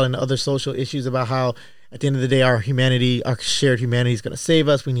police brutality and other social issues, about how at the end of the day, our shared humanity is going to save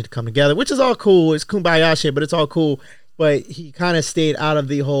us. We need to come together, which is all cool. It's kumbaya shit, but it's all cool. But he kind of stayed out of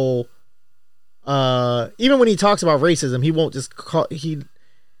the whole. Even when he talks about racism, he won't just call. I'm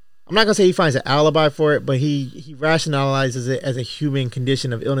not gonna say he finds an alibi for it, but he rationalizes it as a human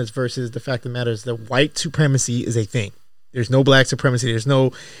condition of illness versus the fact of the matter is that white supremacy is a thing. There's no black supremacy. There's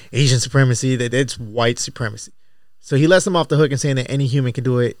no Asian supremacy. That it's white supremacy. So he lets them off the hook and saying that any human can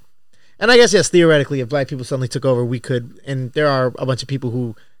do it. And I guess, yes, theoretically, if black people suddenly took over, we could. And there are a bunch of people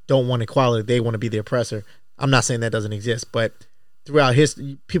who don't want equality. They want to be the oppressor. I'm not saying that doesn't exist, but throughout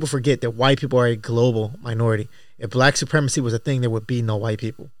history, people forget that white people are a global minority. If black supremacy was a thing, there would be no white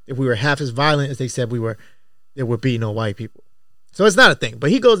people. If we were half as violent as they said we were, there would be no white people. So it's not a thing. But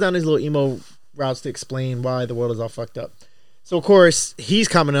he goes down these little emo routes to explain why the world is all fucked up. So, of course, he's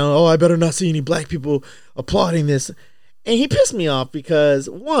commenting on, "Oh, I better not see any black people applauding this." And he pissed me off because,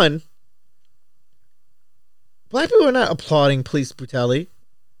 one, black people are not applauding police brutality.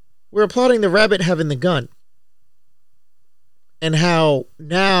 We're applauding the rabbit having the gun. And how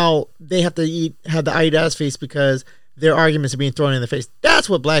now they have to have the eat-ass face because their arguments are being thrown in the face. That's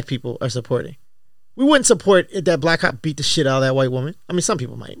what black people are supporting. We wouldn't support if that black cop beat the shit out of that white woman. I mean, some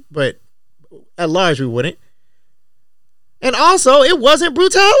people might, but at large we wouldn't. And also, it wasn't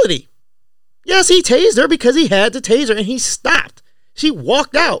brutality. Yes, he tased her because he had to tase her, and he stopped. She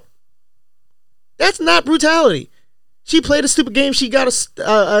walked out. That's not brutality. She played a stupid game. She got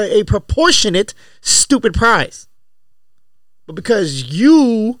a proportionate stupid prize. But because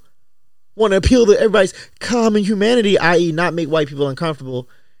you want to appeal to everybody's common humanity, i.e. not make white people uncomfortable,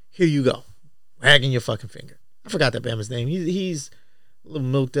 here you go. Wagging your fucking finger. I forgot that Bama's name. He's a little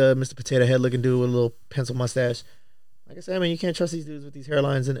milked Mr. Potato Head looking dude with a little pencil mustache. Like I said, man, you can't trust these dudes with these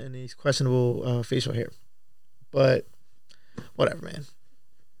hairlines and these questionable facial hair. But whatever, man.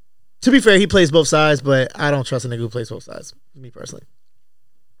 To be fair, he plays both sides, but I don't trust a nigga who plays both sides. Me personally.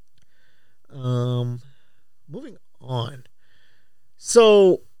 Moving on.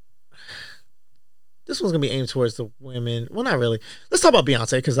 So, this one's going to be aimed towards the women. Well, not really. Let's talk about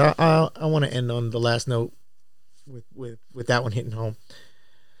Beyonce, because I want to end on the last note with that one hitting home.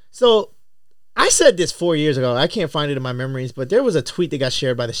 So, I said this 4 years ago. I can't find it in my memories, but there was a tweet that got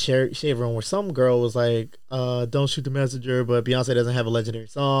shared by the Shade Room where some girl was like, "Don't shoot the messenger, but Beyonce doesn't have a legendary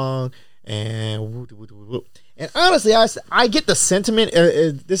song." And honestly, I get the sentiment.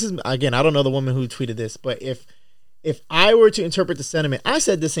 This is, again, I don't know the woman who tweeted this, but if I were to interpret the sentiment, I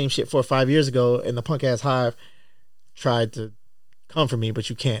said the same shit 4 or 5 years ago, and the punk ass Hive tried to come for me, but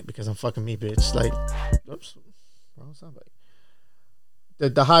you can't because I'm fucking me, bitch. Like, oops, wrong soundbite.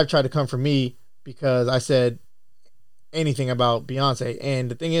 The Hive tried to come for me because I said anything about Beyonce, and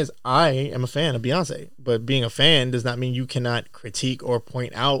the thing is, I am a fan of Beyonce, but being a fan does not mean you cannot critique or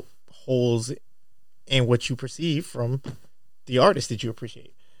point out holes in what you perceive from the artist that you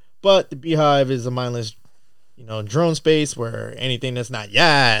appreciate. But the Beehive is a mindless, drone space where anything that's not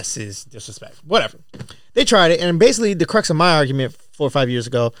yes is disrespectful. Whatever. They tried it, and basically the crux of my argument 4 or 5 years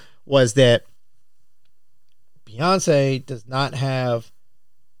ago was that Beyonce does not have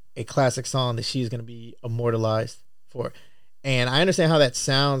a classic song that she's going to be immortalized for. And I understand how that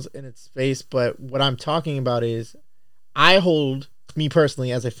sounds in its face, but what I'm talking about is me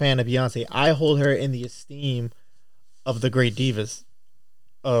personally, as a fan of Beyonce, I hold her in the esteem of the great divas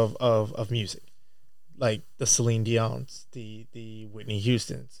of music. Like the Celine Dion's, the Whitney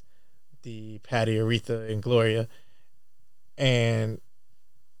Houston's, the Patti, Aretha, and Gloria. And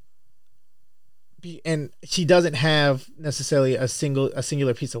she doesn't have necessarily a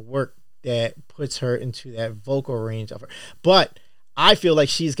singular piece of work that puts her into that vocal range of her. But I feel like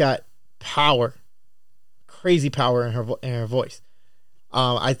she's got power, crazy power in her voice.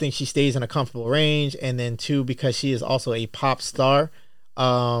 I think she stays in a comfortable range, and then 2, because she is also a pop star,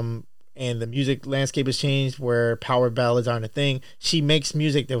 and the music landscape has changed where power ballads aren't a thing. She makes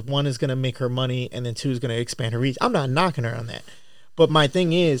music that 1 is going to make her money, and then 2 is going to expand her reach. I'm not knocking her on that, but my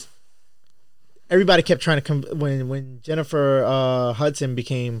thing is, everybody kept trying to when Jennifer Hudson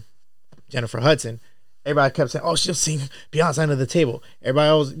became Jennifer Hudson. Everybody kept saying, "Oh, she'll sing Beyonce under the table."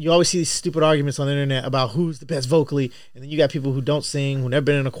 You always see these stupid arguments on the internet about who's the best vocally, and then you got people who don't sing, who never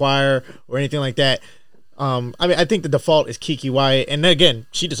been in a choir or anything like that. I think the default is Keke Wyatt, and again,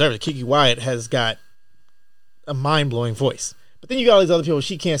 she deserves it. Keke Wyatt has got a mind-blowing voice, but then you got all these other people.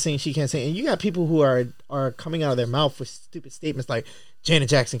 She can't sing, and you got people who are coming out of their mouth with stupid statements like Janet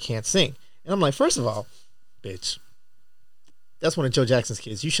Jackson can't sing, and I'm like, first of all, bitch, that's one of Joe Jackson's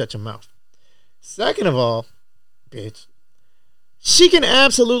kids. You shut your mouth. Second of all, bitch, she can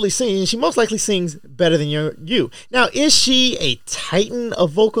absolutely sing, and she most likely sings better than you. Now, is she a titan of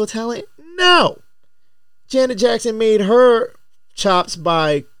vocal talent? No. Janet Jackson made her chops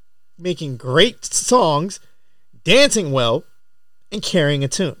by making great songs, dancing well, and carrying a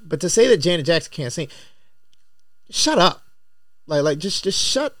tune. But to say that Janet Jackson can't sing, shut up. Just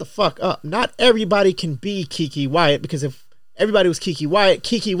shut the fuck up. Not everybody can be Keke Wyatt, because if everybody was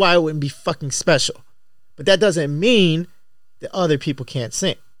Keke Wyatt wouldn't be fucking special. But that doesn't mean that other people can't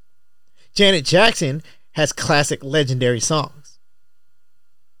sing. Janet Jackson has classic legendary songs.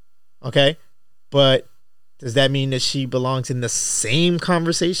 Okay? But does that mean that she belongs in the same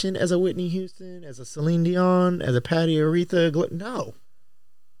conversation as a Whitney Houston, as a Celine Dion, as a Patti, Aretha? No.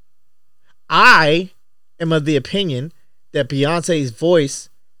 I am of the opinion that Beyonce's voice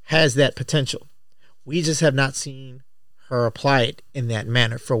has that potential. We just have not seen her apply it in that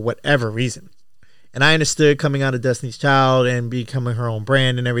manner for whatever reason. And I understood coming out of Destiny's Child and becoming her own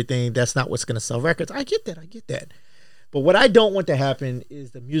brand and everything, that's not what's going to sell records. I get that. But what I don't want to happen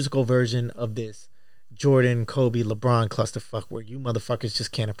is the musical version of this Jordan, Kobe, LeBron clusterfuck where you motherfuckers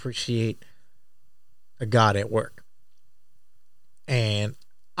just can't appreciate a god at work. And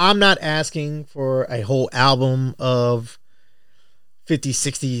I'm not asking for a whole album of 50s,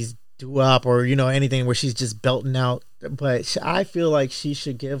 60s doo-wop or, anything where she's just belting out. But I feel like she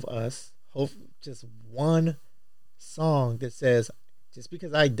should give us just one song that says, just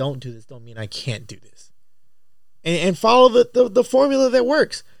because I don't do this don't mean I can't do this. And follow the formula that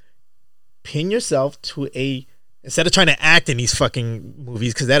works. Pin yourself to instead of trying to act in these fucking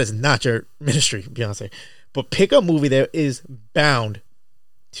movies, because that is not your ministry, Beyonce, but pick a movie that is bound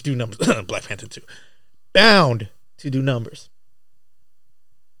to do numbers. Black Panther 2. Bound to do numbers.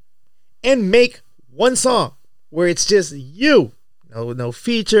 And make one song where it's just you. No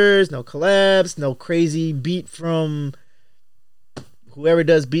features, no collabs, no crazy beat from whoever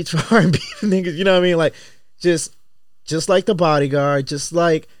does beats for R&B niggas. You know what I mean? Like, just like The Bodyguard, just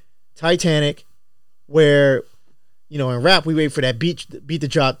like Titanic, where, in rap, we wait for that beat to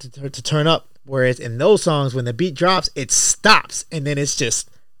drop to turn up. Whereas in those songs, when the beat drops, it stops. And then it's just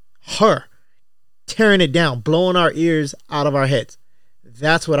her tearing it down, blowing our ears out of our heads.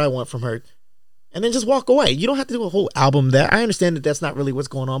 That's what I want from her. And then just walk away. You don't have to do a whole album that I understand that that's not really what's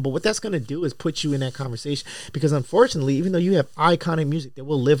going on, but what that's going to do is put you in that conversation. Because unfortunately, even though you have iconic music that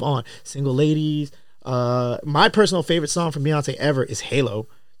will live on, Single Ladies, my personal favorite song from Beyonce ever is Halo,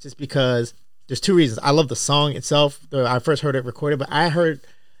 just because there's 2 reasons. I love the song itself. I first heard it recorded, but I heard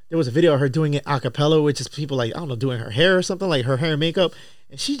there was a video of her doing it a cappella, which is people like, I don't know, doing her hair or something, like her hair and makeup.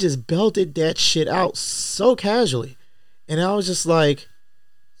 And she just belted that shit out so casually. And I was just like,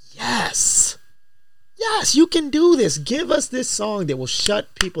 yes, you can do this. Give us this song that will shut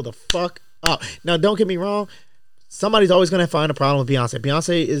people the fuck up. Now, don't get me wrong. Somebody's always going to find a problem with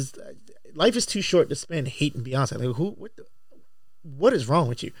Beyonce. Life is too short to spend hating Beyonce. Like, what is wrong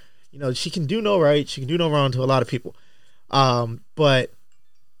with you? She can do no right. She can do no wrong to a lot of people. But,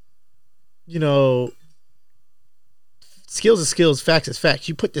 skills is skills, facts is facts.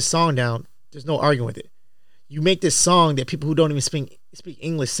 You put this song down, there's no arguing with it. You make this song that people who don't even speak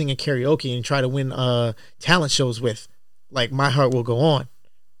English sing in karaoke and try to win talent shows with, like My Heart Will Go On.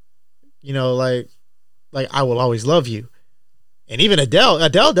 You know, like I Will Always Love You. And even Adele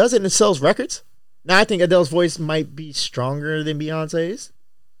does it and sells records. Now, I think Adele's voice might be stronger than Beyonce's,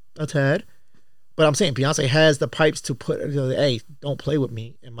 a tad. But I'm saying Beyonce has the pipes to put, hey, don't play with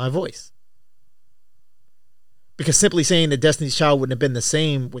me in my voice. Because simply saying that Destiny's Child wouldn't have been the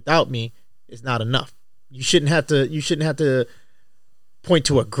same without me is not enough. You shouldn't have to point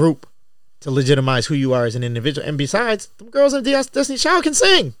to a group to legitimize who you are as an individual. And besides, the girls in Destiny's Child can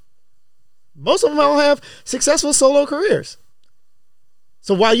sing. Most of them all have successful solo careers.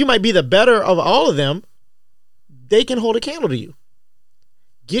 So while you might be the better of all of them, they can hold a candle to you.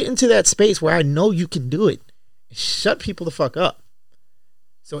 Get into that space where I know you can do it. Shut people the fuck up.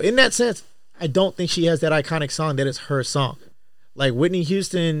 So in that sense, I don't think she has that iconic song that is her song. Like Whitney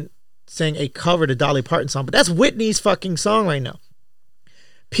Houston sang a cover to Dolly Parton song, but that's Whitney's fucking song right now.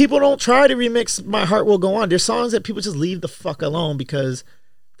 People don't try to remix My Heart Will Go On. There's songs that people just leave the fuck alone because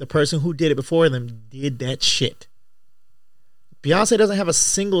the person who did it before them did that shit. Beyonce doesn't have a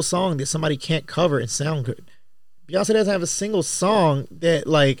single song that somebody can't cover and sound good. Beyonce doesn't have a single song that,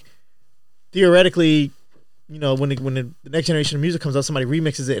 like, theoretically, you know, when the next generation of music comes out, somebody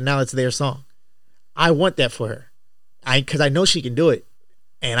remixes it and now it's their song. I want that for her. Because I know she can do it.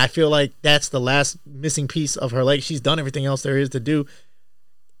 And I feel like that's the last missing piece of her legacy. She's done everything else there is to do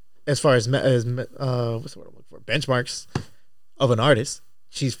as far as what's the word I'm looking for? Benchmarks of an artist.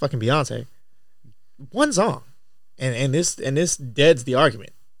 She's fucking Beyonce. One song. And this deads the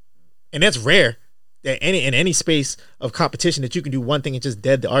argument. And that's rare that in any space of competition that you can do one thing and just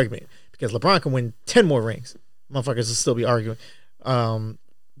dead the argument. Because LeBron can win 10 more rings. Motherfuckers will still be arguing about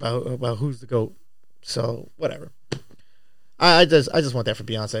who's the GOAT. So whatever. I just want that for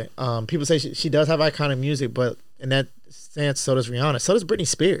Beyonce. People say she does have iconic music, but in that sense, so does Rihanna. So does Britney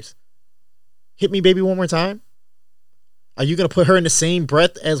Spears. Hit Me Baby One More Time. Are you gonna put her in the same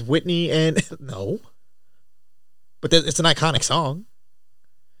breath as Whitney and no? But it's an iconic song.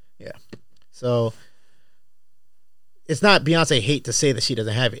 Yeah. So it's not Beyonce hate to say that she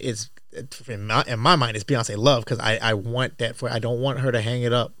doesn't have it. It's in my mind, it's Beyonce love because I want that for. I don't want her to hang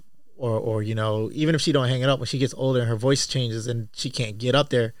it up, or you know, even if she don't hang it up when she gets older and her voice changes and she can't get up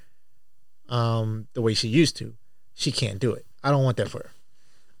there, the way she used to, she can't do it. I don't want that for her.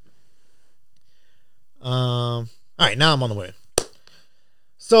 All right, now I'm on the way.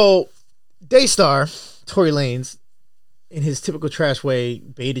 So Daystar, Tory Lanez, in his typical trash way,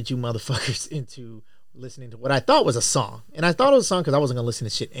 baited you motherfuckers into listening to what I thought was a song. And I thought it was a song because I wasn't going to listen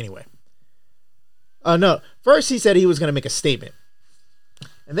to shit anyway. No. First, he said he was going to make a statement.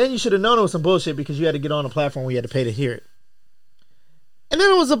 And then you should have known it was some bullshit because you had to get on a platform where you had to pay to hear it. And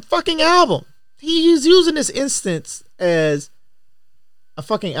then it was a fucking album. He's using this instance as a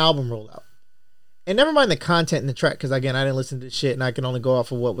fucking album rollout. And never mind the content in the track, because again, I didn't listen to this shit and I can only go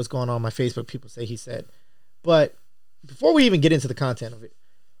off of what was going on my Facebook. People say he said. But before we even get into the content of it,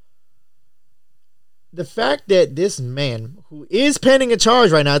 the fact that this man, who is pending a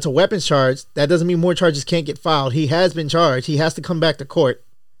charge right now, it's a weapons charge, that doesn't mean more charges can't get filed. He has been charged. He has to come back to court.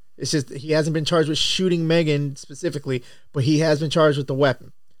 It's just he hasn't been charged with shooting Megan specifically, but he has been charged with the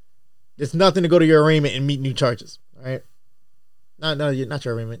weapon. There's nothing to go to your arraignment and meet new charges. All right? No, not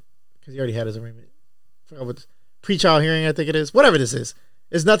your arraignment, because he already had his arraignment. I forgot what pre-trial hearing, I think it is. Whatever this is.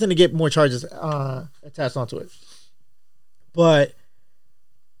 There's nothing to get more charges attached onto it. But,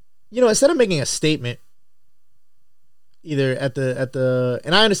 you know, instead of making a statement, either at the,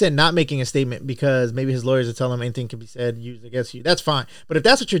 and I understand not making a statement because maybe his lawyers are telling him anything can be said, used against you. That's fine. But if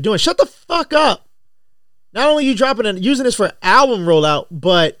that's what you're doing, shut the fuck up. Not only are you dropping and using this for album rollout,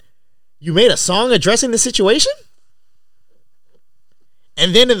 but you made a song addressing the situation?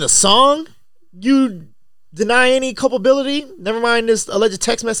 And then in the song, you deny any culpability? Never mind this alleged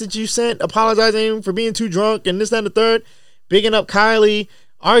text message you sent apologizing for being too drunk and this, that, and the third. Bigging up Kylie,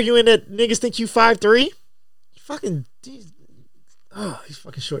 arguing that niggas think you 5'3". These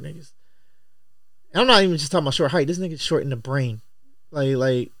fucking short niggas. And I'm not even just talking about short height. This nigga's short in the brain.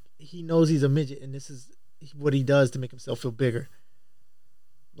 Like he knows he's a midget, and this is what he does to make himself feel bigger.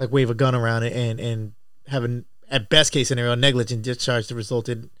 Like wave a gun around it and have an, at best case scenario, a negligent discharge that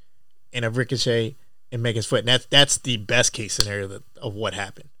resulted in a ricochet in Megan's foot. And that's the best case scenario of what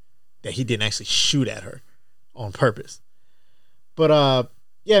happened. That he didn't actually shoot at her on purpose. But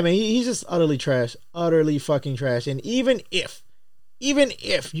yeah, man, he's just utterly trash. Utterly fucking trash. And even if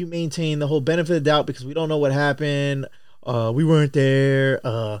you maintain the whole benefit of the doubt because we don't know what happened, we weren't there,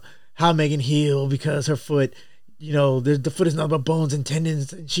 how Megan healed because her foot, the foot is nothing but bones and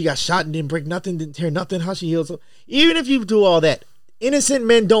tendons, and she got shot and didn't break nothing, didn't tear nothing. How she healed? So even if you do all that, innocent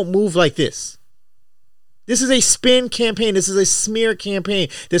men don't move like this. This is a spin campaign. This is a smear campaign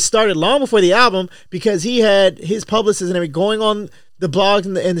that started long before the album, because he had his publicists and everything going on the blogs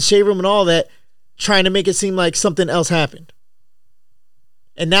and the shade room and all that, trying to make it seem like something else happened.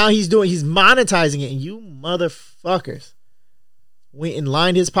 And now he's monetizing it, and you motherfuckers went and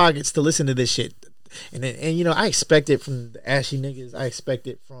lined his pockets to listen to this shit. And I expect it from the ashy niggas. I expect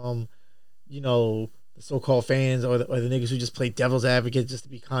it from, the so-called fans or the niggas who just play devil's advocate just to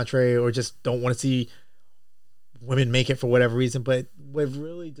be contrary or just don't want to see women make it for whatever reason. But what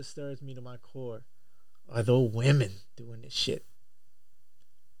really disturbs me to my core are the women doing this shit.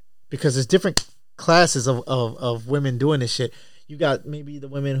 Because there's different classes of women doing this shit. You got maybe the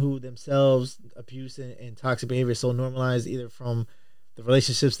women who themselves abuse and toxic behavior is so normalized, either from the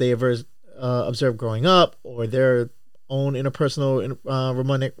relationships they observed growing up or their own interpersonal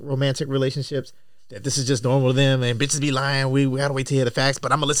romantic relationships, that this is just normal to them, and bitches be lying. We gotta wait to hear the facts,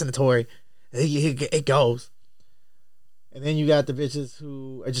 but I'm gonna listen to Tory. It goes. And then you got the bitches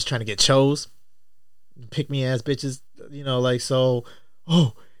who are just trying to get chose, pick me ass bitches,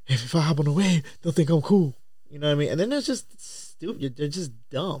 if I hop on the wave, they'll think I'm cool. You know what I mean? And then they're just stupid. They're just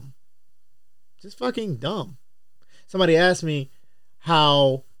dumb. Just fucking dumb. Somebody asked me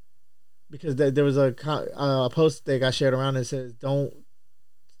how, because there was a post that got shared around that says, don't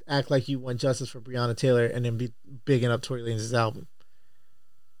act like you want justice for Breonna Taylor and then be bigging up Tory Lanez's album.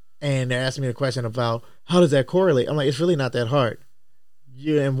 And they're asking me the question about, how does that correlate? I'm like, it's really not that hard.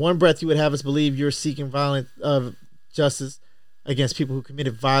 In one breath, you would have us believe you're seeking violent justice against people who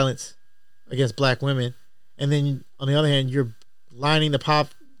committed violence against black women. And then on the other hand, you're lining the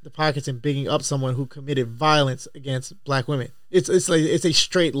pockets and bigging up someone who committed violence against black women. It's a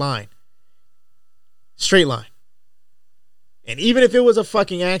straight line. Straight line. And even if it was a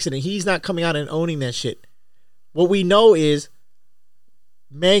fucking accident, he's not coming out and owning that shit. What we know is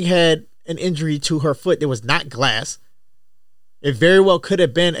Meg had an injury to her foot that was not glass. It very well could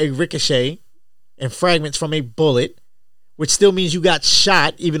have been a ricochet and fragments from a bullet, which still means you got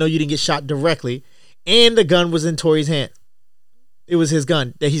shot, even though you didn't get shot directly. And the gun was in Tory's hand. It was his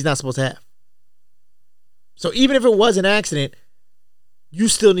gun that he's not supposed to have. So even if it was an accident, you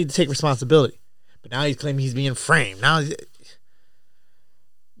still need to take responsibility. But now he's claiming he's being framed. Now,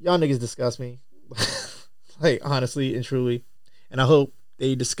 y'all niggas disgust me. Honestly and truly. And I hope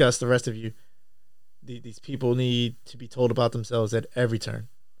they disgust the rest of you. These people need to be told about themselves at every turn.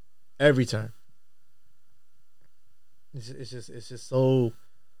 Every turn. It's just so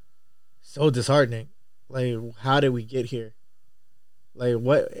disheartening. How did we get here?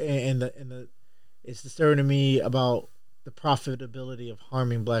 What? And it's disturbing to me about the profitability of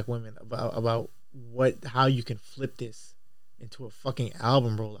harming black women. About how you can flip this into a fucking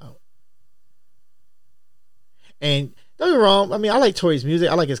album rollout. And don't get me wrong. I mean, I like Tory's music.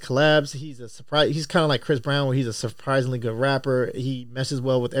 I like his collabs. He's kind of like Chris Brown, where he's a surprisingly good rapper. He meshes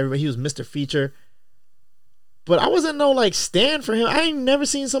well with everybody. He was Mr. Feature. But I wasn't no stan for him. I ain't never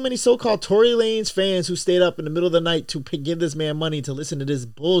seen so many so-called Tory Lanez fans who stayed up in the middle of the night to give this man money to listen to this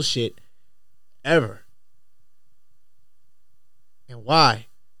bullshit ever. And why?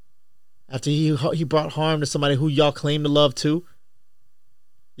 After he brought harm to somebody who y'all claim to love too.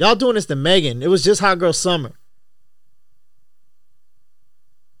 Y'all doing this to Megan. It was just Hot Girl Summer.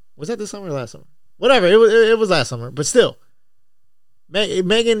 Was that this summer or last summer? Whatever. It was last summer. But still,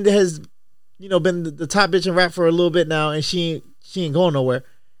 Megan has been the top bitch in rap for a little bit now, and she ain't going nowhere.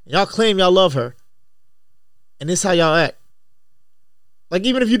 And y'all claim y'all love her, and this is how y'all act.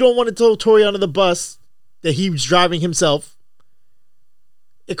 Even if you don't want to throw Tory under the bus that he was driving himself,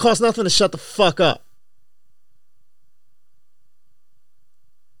 it costs nothing to shut the fuck up.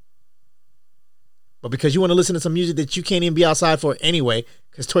 But because you want to listen to some music that you can't even be outside for anyway,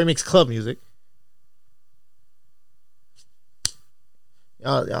 because Tory makes club music,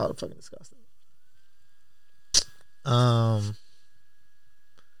 y'all are fucking disgusting.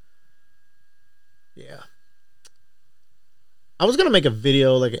 Yeah. I was gonna make a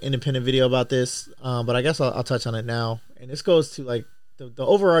video, an independent video about this, but I guess I'll touch on it now. And this goes to the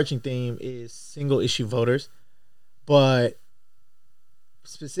overarching theme is single issue voters, but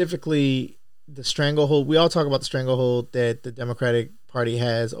specifically the stranglehold. We all talk about the stranglehold that the Democratic Party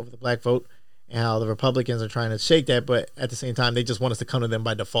has over the black vote and how the Republicans are trying to shake that, but at the same time, they just want us to come to them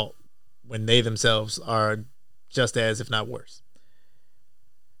by default when they themselves are just as, if not worse.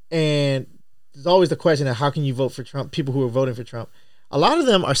 And there's always the question of how can you vote for Trump? People who are voting for Trump, a lot of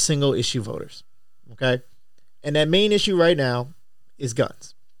them are single issue voters. Okay. And that main issue right now is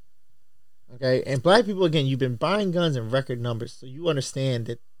guns. Okay, and black people, again, you've been buying guns in record numbers, so you understand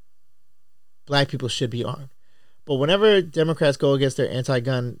that black people should be armed. But whenever Democrats go against their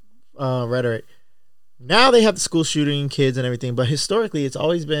anti-gun rhetoric, now they have the school shooting kids and everything, but historically it's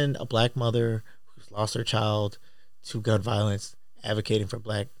always been a black mother who's lost her child to gun violence, advocating for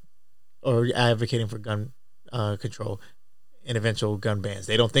gun control and eventual gun bans.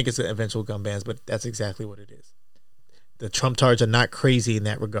 They don't think it's an eventual gun bans, but that's exactly what it is. The Trump tards are not crazy in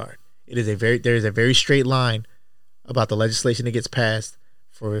that regard. There is a very straight line about the legislation that gets passed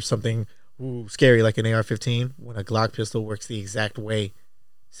for something scary like an AR-15 when a Glock pistol works the exact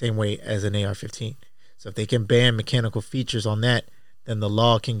same way as an AR-15. So if they can ban mechanical features on that, then the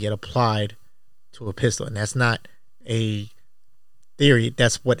law can get applied to a pistol. And that's not a theory.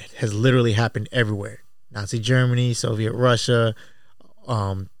 That's what has literally happened everywhere. Nazi Germany, Soviet Russia,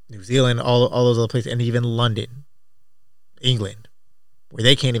 New Zealand, all those other places, and even London, England, where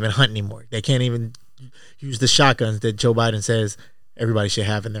they can't even hunt anymore. They can't even use the shotguns that Joe Biden says everybody should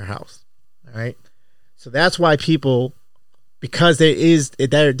have in their house. All right? So that's why people, because there is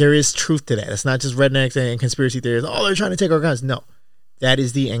truth to that. It's not just rednecks and conspiracy theories. Oh, they're trying to take our guns. No, that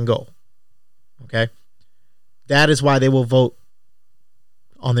is the end goal. Okay? That is why they will vote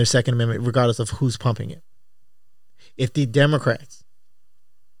on their Second Amendment, regardless of who's pumping it. If the Democrats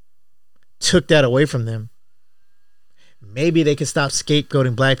took that away from them, maybe they could stop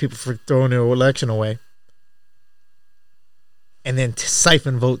scapegoating black people for throwing their election away and then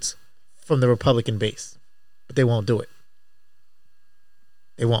siphon votes from the Republican base. But they won't do it.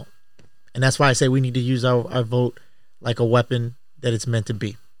 They won't. And that's why I say we need to use our vote like a weapon that it's meant to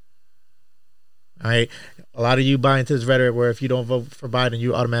be. All right? A lot of you buy into this rhetoric where if you don't vote for Biden,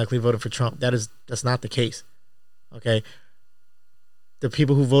 you automatically voted for Trump. That's not the case. Okay? The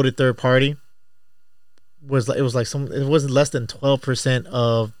people who voted third party it wasn't less than 12%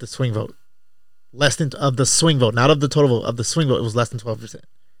 of the swing vote. Of the swing vote, not of the total vote, of the swing vote, it was less than 12%.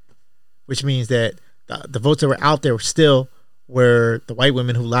 Which means that the votes that were out there were the white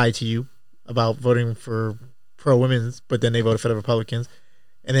women who lied to you about voting for pro-women's, but then they voted for the Republicans.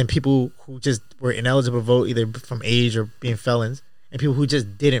 And then people who just were ineligible to vote, either from age or being felons, and people who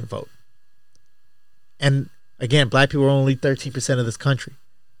just didn't vote. And again, black people were only 13% of this country.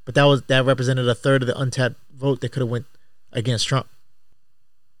 But that represented a third of the untapped vote that could have went against Trump.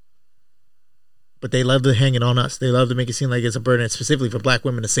 But they love to hang it on us. They love to make it seem like it's a burden, specifically for black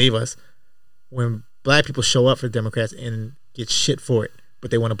women, to save us. When black people show up for Democrats and get shit for it,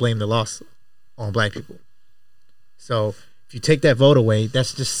 but they want to blame the loss on black people. So if you take that vote away,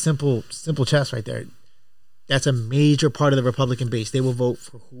 that's just simple chess right there. That's a major part of the Republican base. They will vote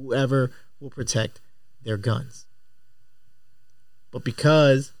for whoever will protect their guns. But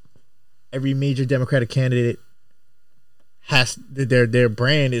because every major Democratic candidate has their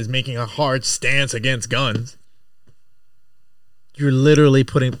brand is making a hard stance against guns, you're literally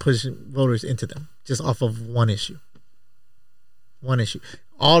pushing voters into them just off of one issue. One issue.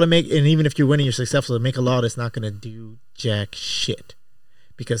 And even if you're winning, you're successful, to make a law that's not going to do jack shit.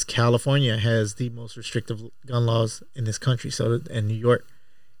 Because California has the most restrictive gun laws in this country, and New York,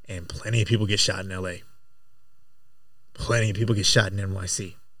 and plenty of people get shot in LA. Plenty of people get shot in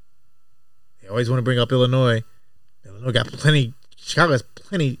NYC. They always want to bring up Illinois. Chicago has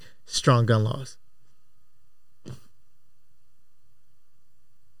plenty strong gun laws.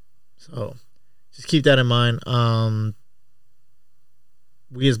 So just keep that in mind.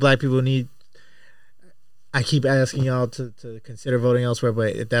 We as black people I keep asking y'all to consider voting elsewhere,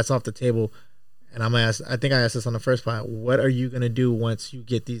 but if that's off the table, and I think I asked this on the first part, what are you going to do once you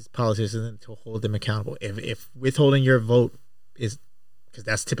get these politicians to hold them accountable? If withholding your vote is, because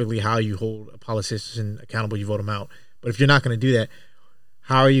that's typically how you hold a politician accountable, you vote them out. But if you're not going to do that,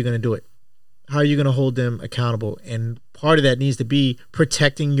 how are you going to do it? How are you going to hold them accountable? And part of that needs to be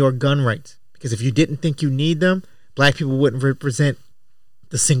protecting your gun rights. Because if you didn't think you need them, black people wouldn't represent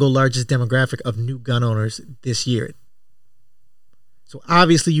the single largest demographic of new gun owners this year. So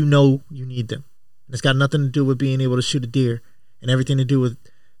obviously you know you need them. And it's got nothing to do with being able to shoot a deer and everything to do with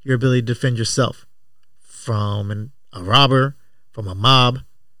your ability to defend yourself from a robber, from a mob,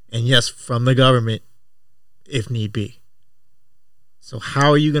 and yes, from the government if need be. So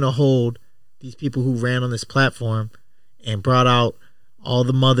how are you going to hold these people who ran on this platform and brought out all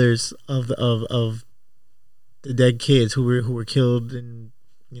the mothers of the dead kids who were killed and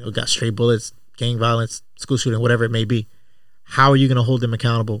got stray bullets, gang violence, school shooting, whatever it may be? How are you going to hold them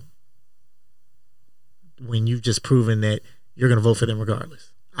accountable when you've just proven that you're going to vote for them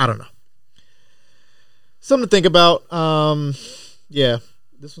regardless? I don't know. Something to think about. Yeah,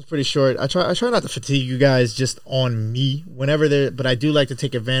 this one's pretty short. I try not to fatigue you guys just on me whenever but I do like to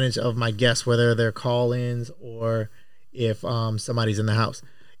take advantage of my guests, whether they're call-ins or if somebody's in the house.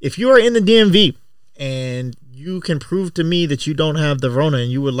 If you are in the DMV and you can prove to me that you don't have the Rona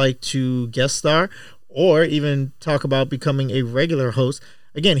and you would like to guest star or even talk about becoming a regular host,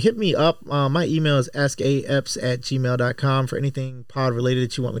 again, hit me up. My email is askaeps@gmail.com for anything pod related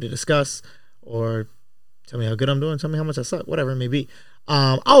that you want me to discuss, or tell me how good I'm doing, tell me how much I suck, whatever it may be.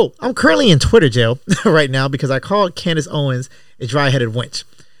 I'm currently in Twitter jail right now because I called Candace Owens a dry-headed wench.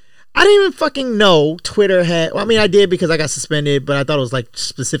 I didn't even fucking know Twitter had... Well, I mean, I did because I got suspended, but I thought it was like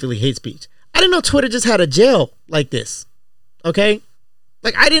specifically hate speech. I didn't know Twitter just had a jail like this. Okay?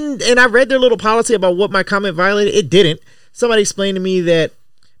 Like, I didn't... And I read their little policy about what my comment violated. It didn't. Somebody explained to me that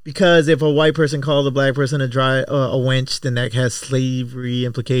because if a white person called a black person a wench, then that has slavery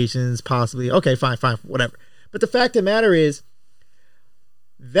implications, possibly. Okay, fine, whatever. But the fact of the matter is,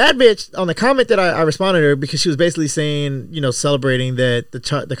 that bitch, on the comment that I responded to her, because she was basically saying, you know, celebrating that the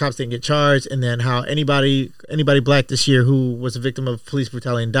cops didn't get charged, and then how anybody black this year who was a victim of police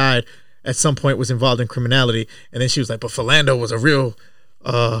brutality and died at some point was involved in criminality. And then she was like, but Philando was a real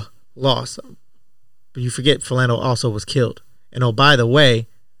loss. But you forget Philando also was killed. And oh, by the way,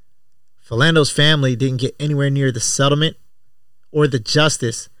 Philando's family didn't get anywhere near the settlement or the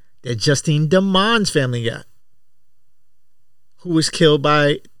justice that Justine Damon's family got, who was killed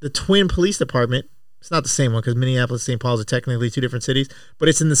by the Twin Police Department. It's not the same one because Minneapolis and St. Paul's are technically two different cities, but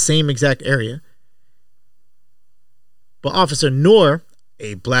it's in the same exact area. But Officer Noor,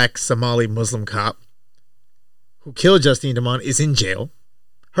 a black Somali Muslim cop who killed Justine Damon, is in jail.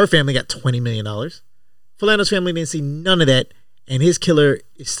 Her family got $20 million. Philando's family didn't see none of that, and his killer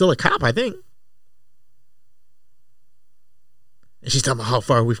is still a cop, I think. And she's talking about how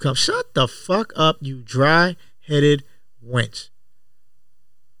far we've come. Shut the fuck up, you dry-headed wench.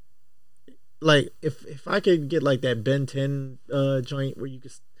 Like, if I could get like that Ben 10 joint where you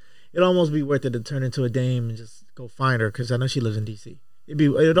could, it'd almost be worth it to turn into a dame and just go find her, because I know she lives in DC.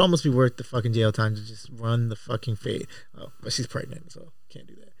 It'd almost be worth the fucking jail time to just run the fucking fade. Oh, but she's pregnant, so can't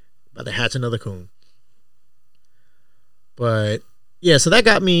do that. About to hatch another coon. But yeah, so that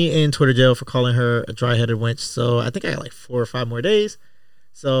got me in Twitter jail for calling her a dry-headed wench. So I think I got like 4 or 5 more days.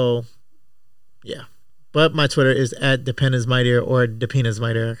 So yeah. But my Twitter is @DependisMightier or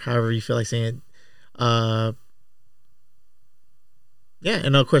DependisMightier, however you feel like saying it. Yeah,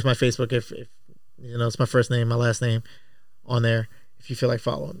 and of course my Facebook, if you know, it's my first name, my last name on there, if you feel like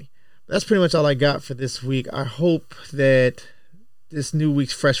following me. That's pretty much all I got for this week. I hope that this new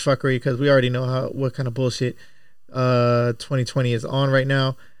week's fresh fuckery, because we already know what kind of bullshit 2020 is on right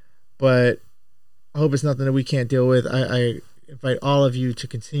now, but I hope it's nothing that we can't deal with. I invite all of you to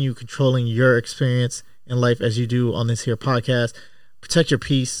continue controlling your experience in life as you do on this here podcast. Protect your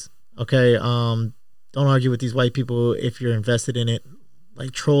peace, okay? Don't argue with these white people if you're invested in it.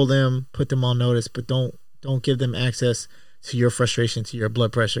 Like, troll them, put them on notice, but don't give them access to your frustration, to your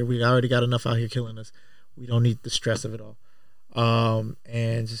blood pressure. We already got enough out here killing us. We don't need the stress of it all.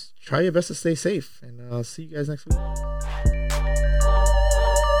 And just try your best to stay safe, and I'll see you guys next week.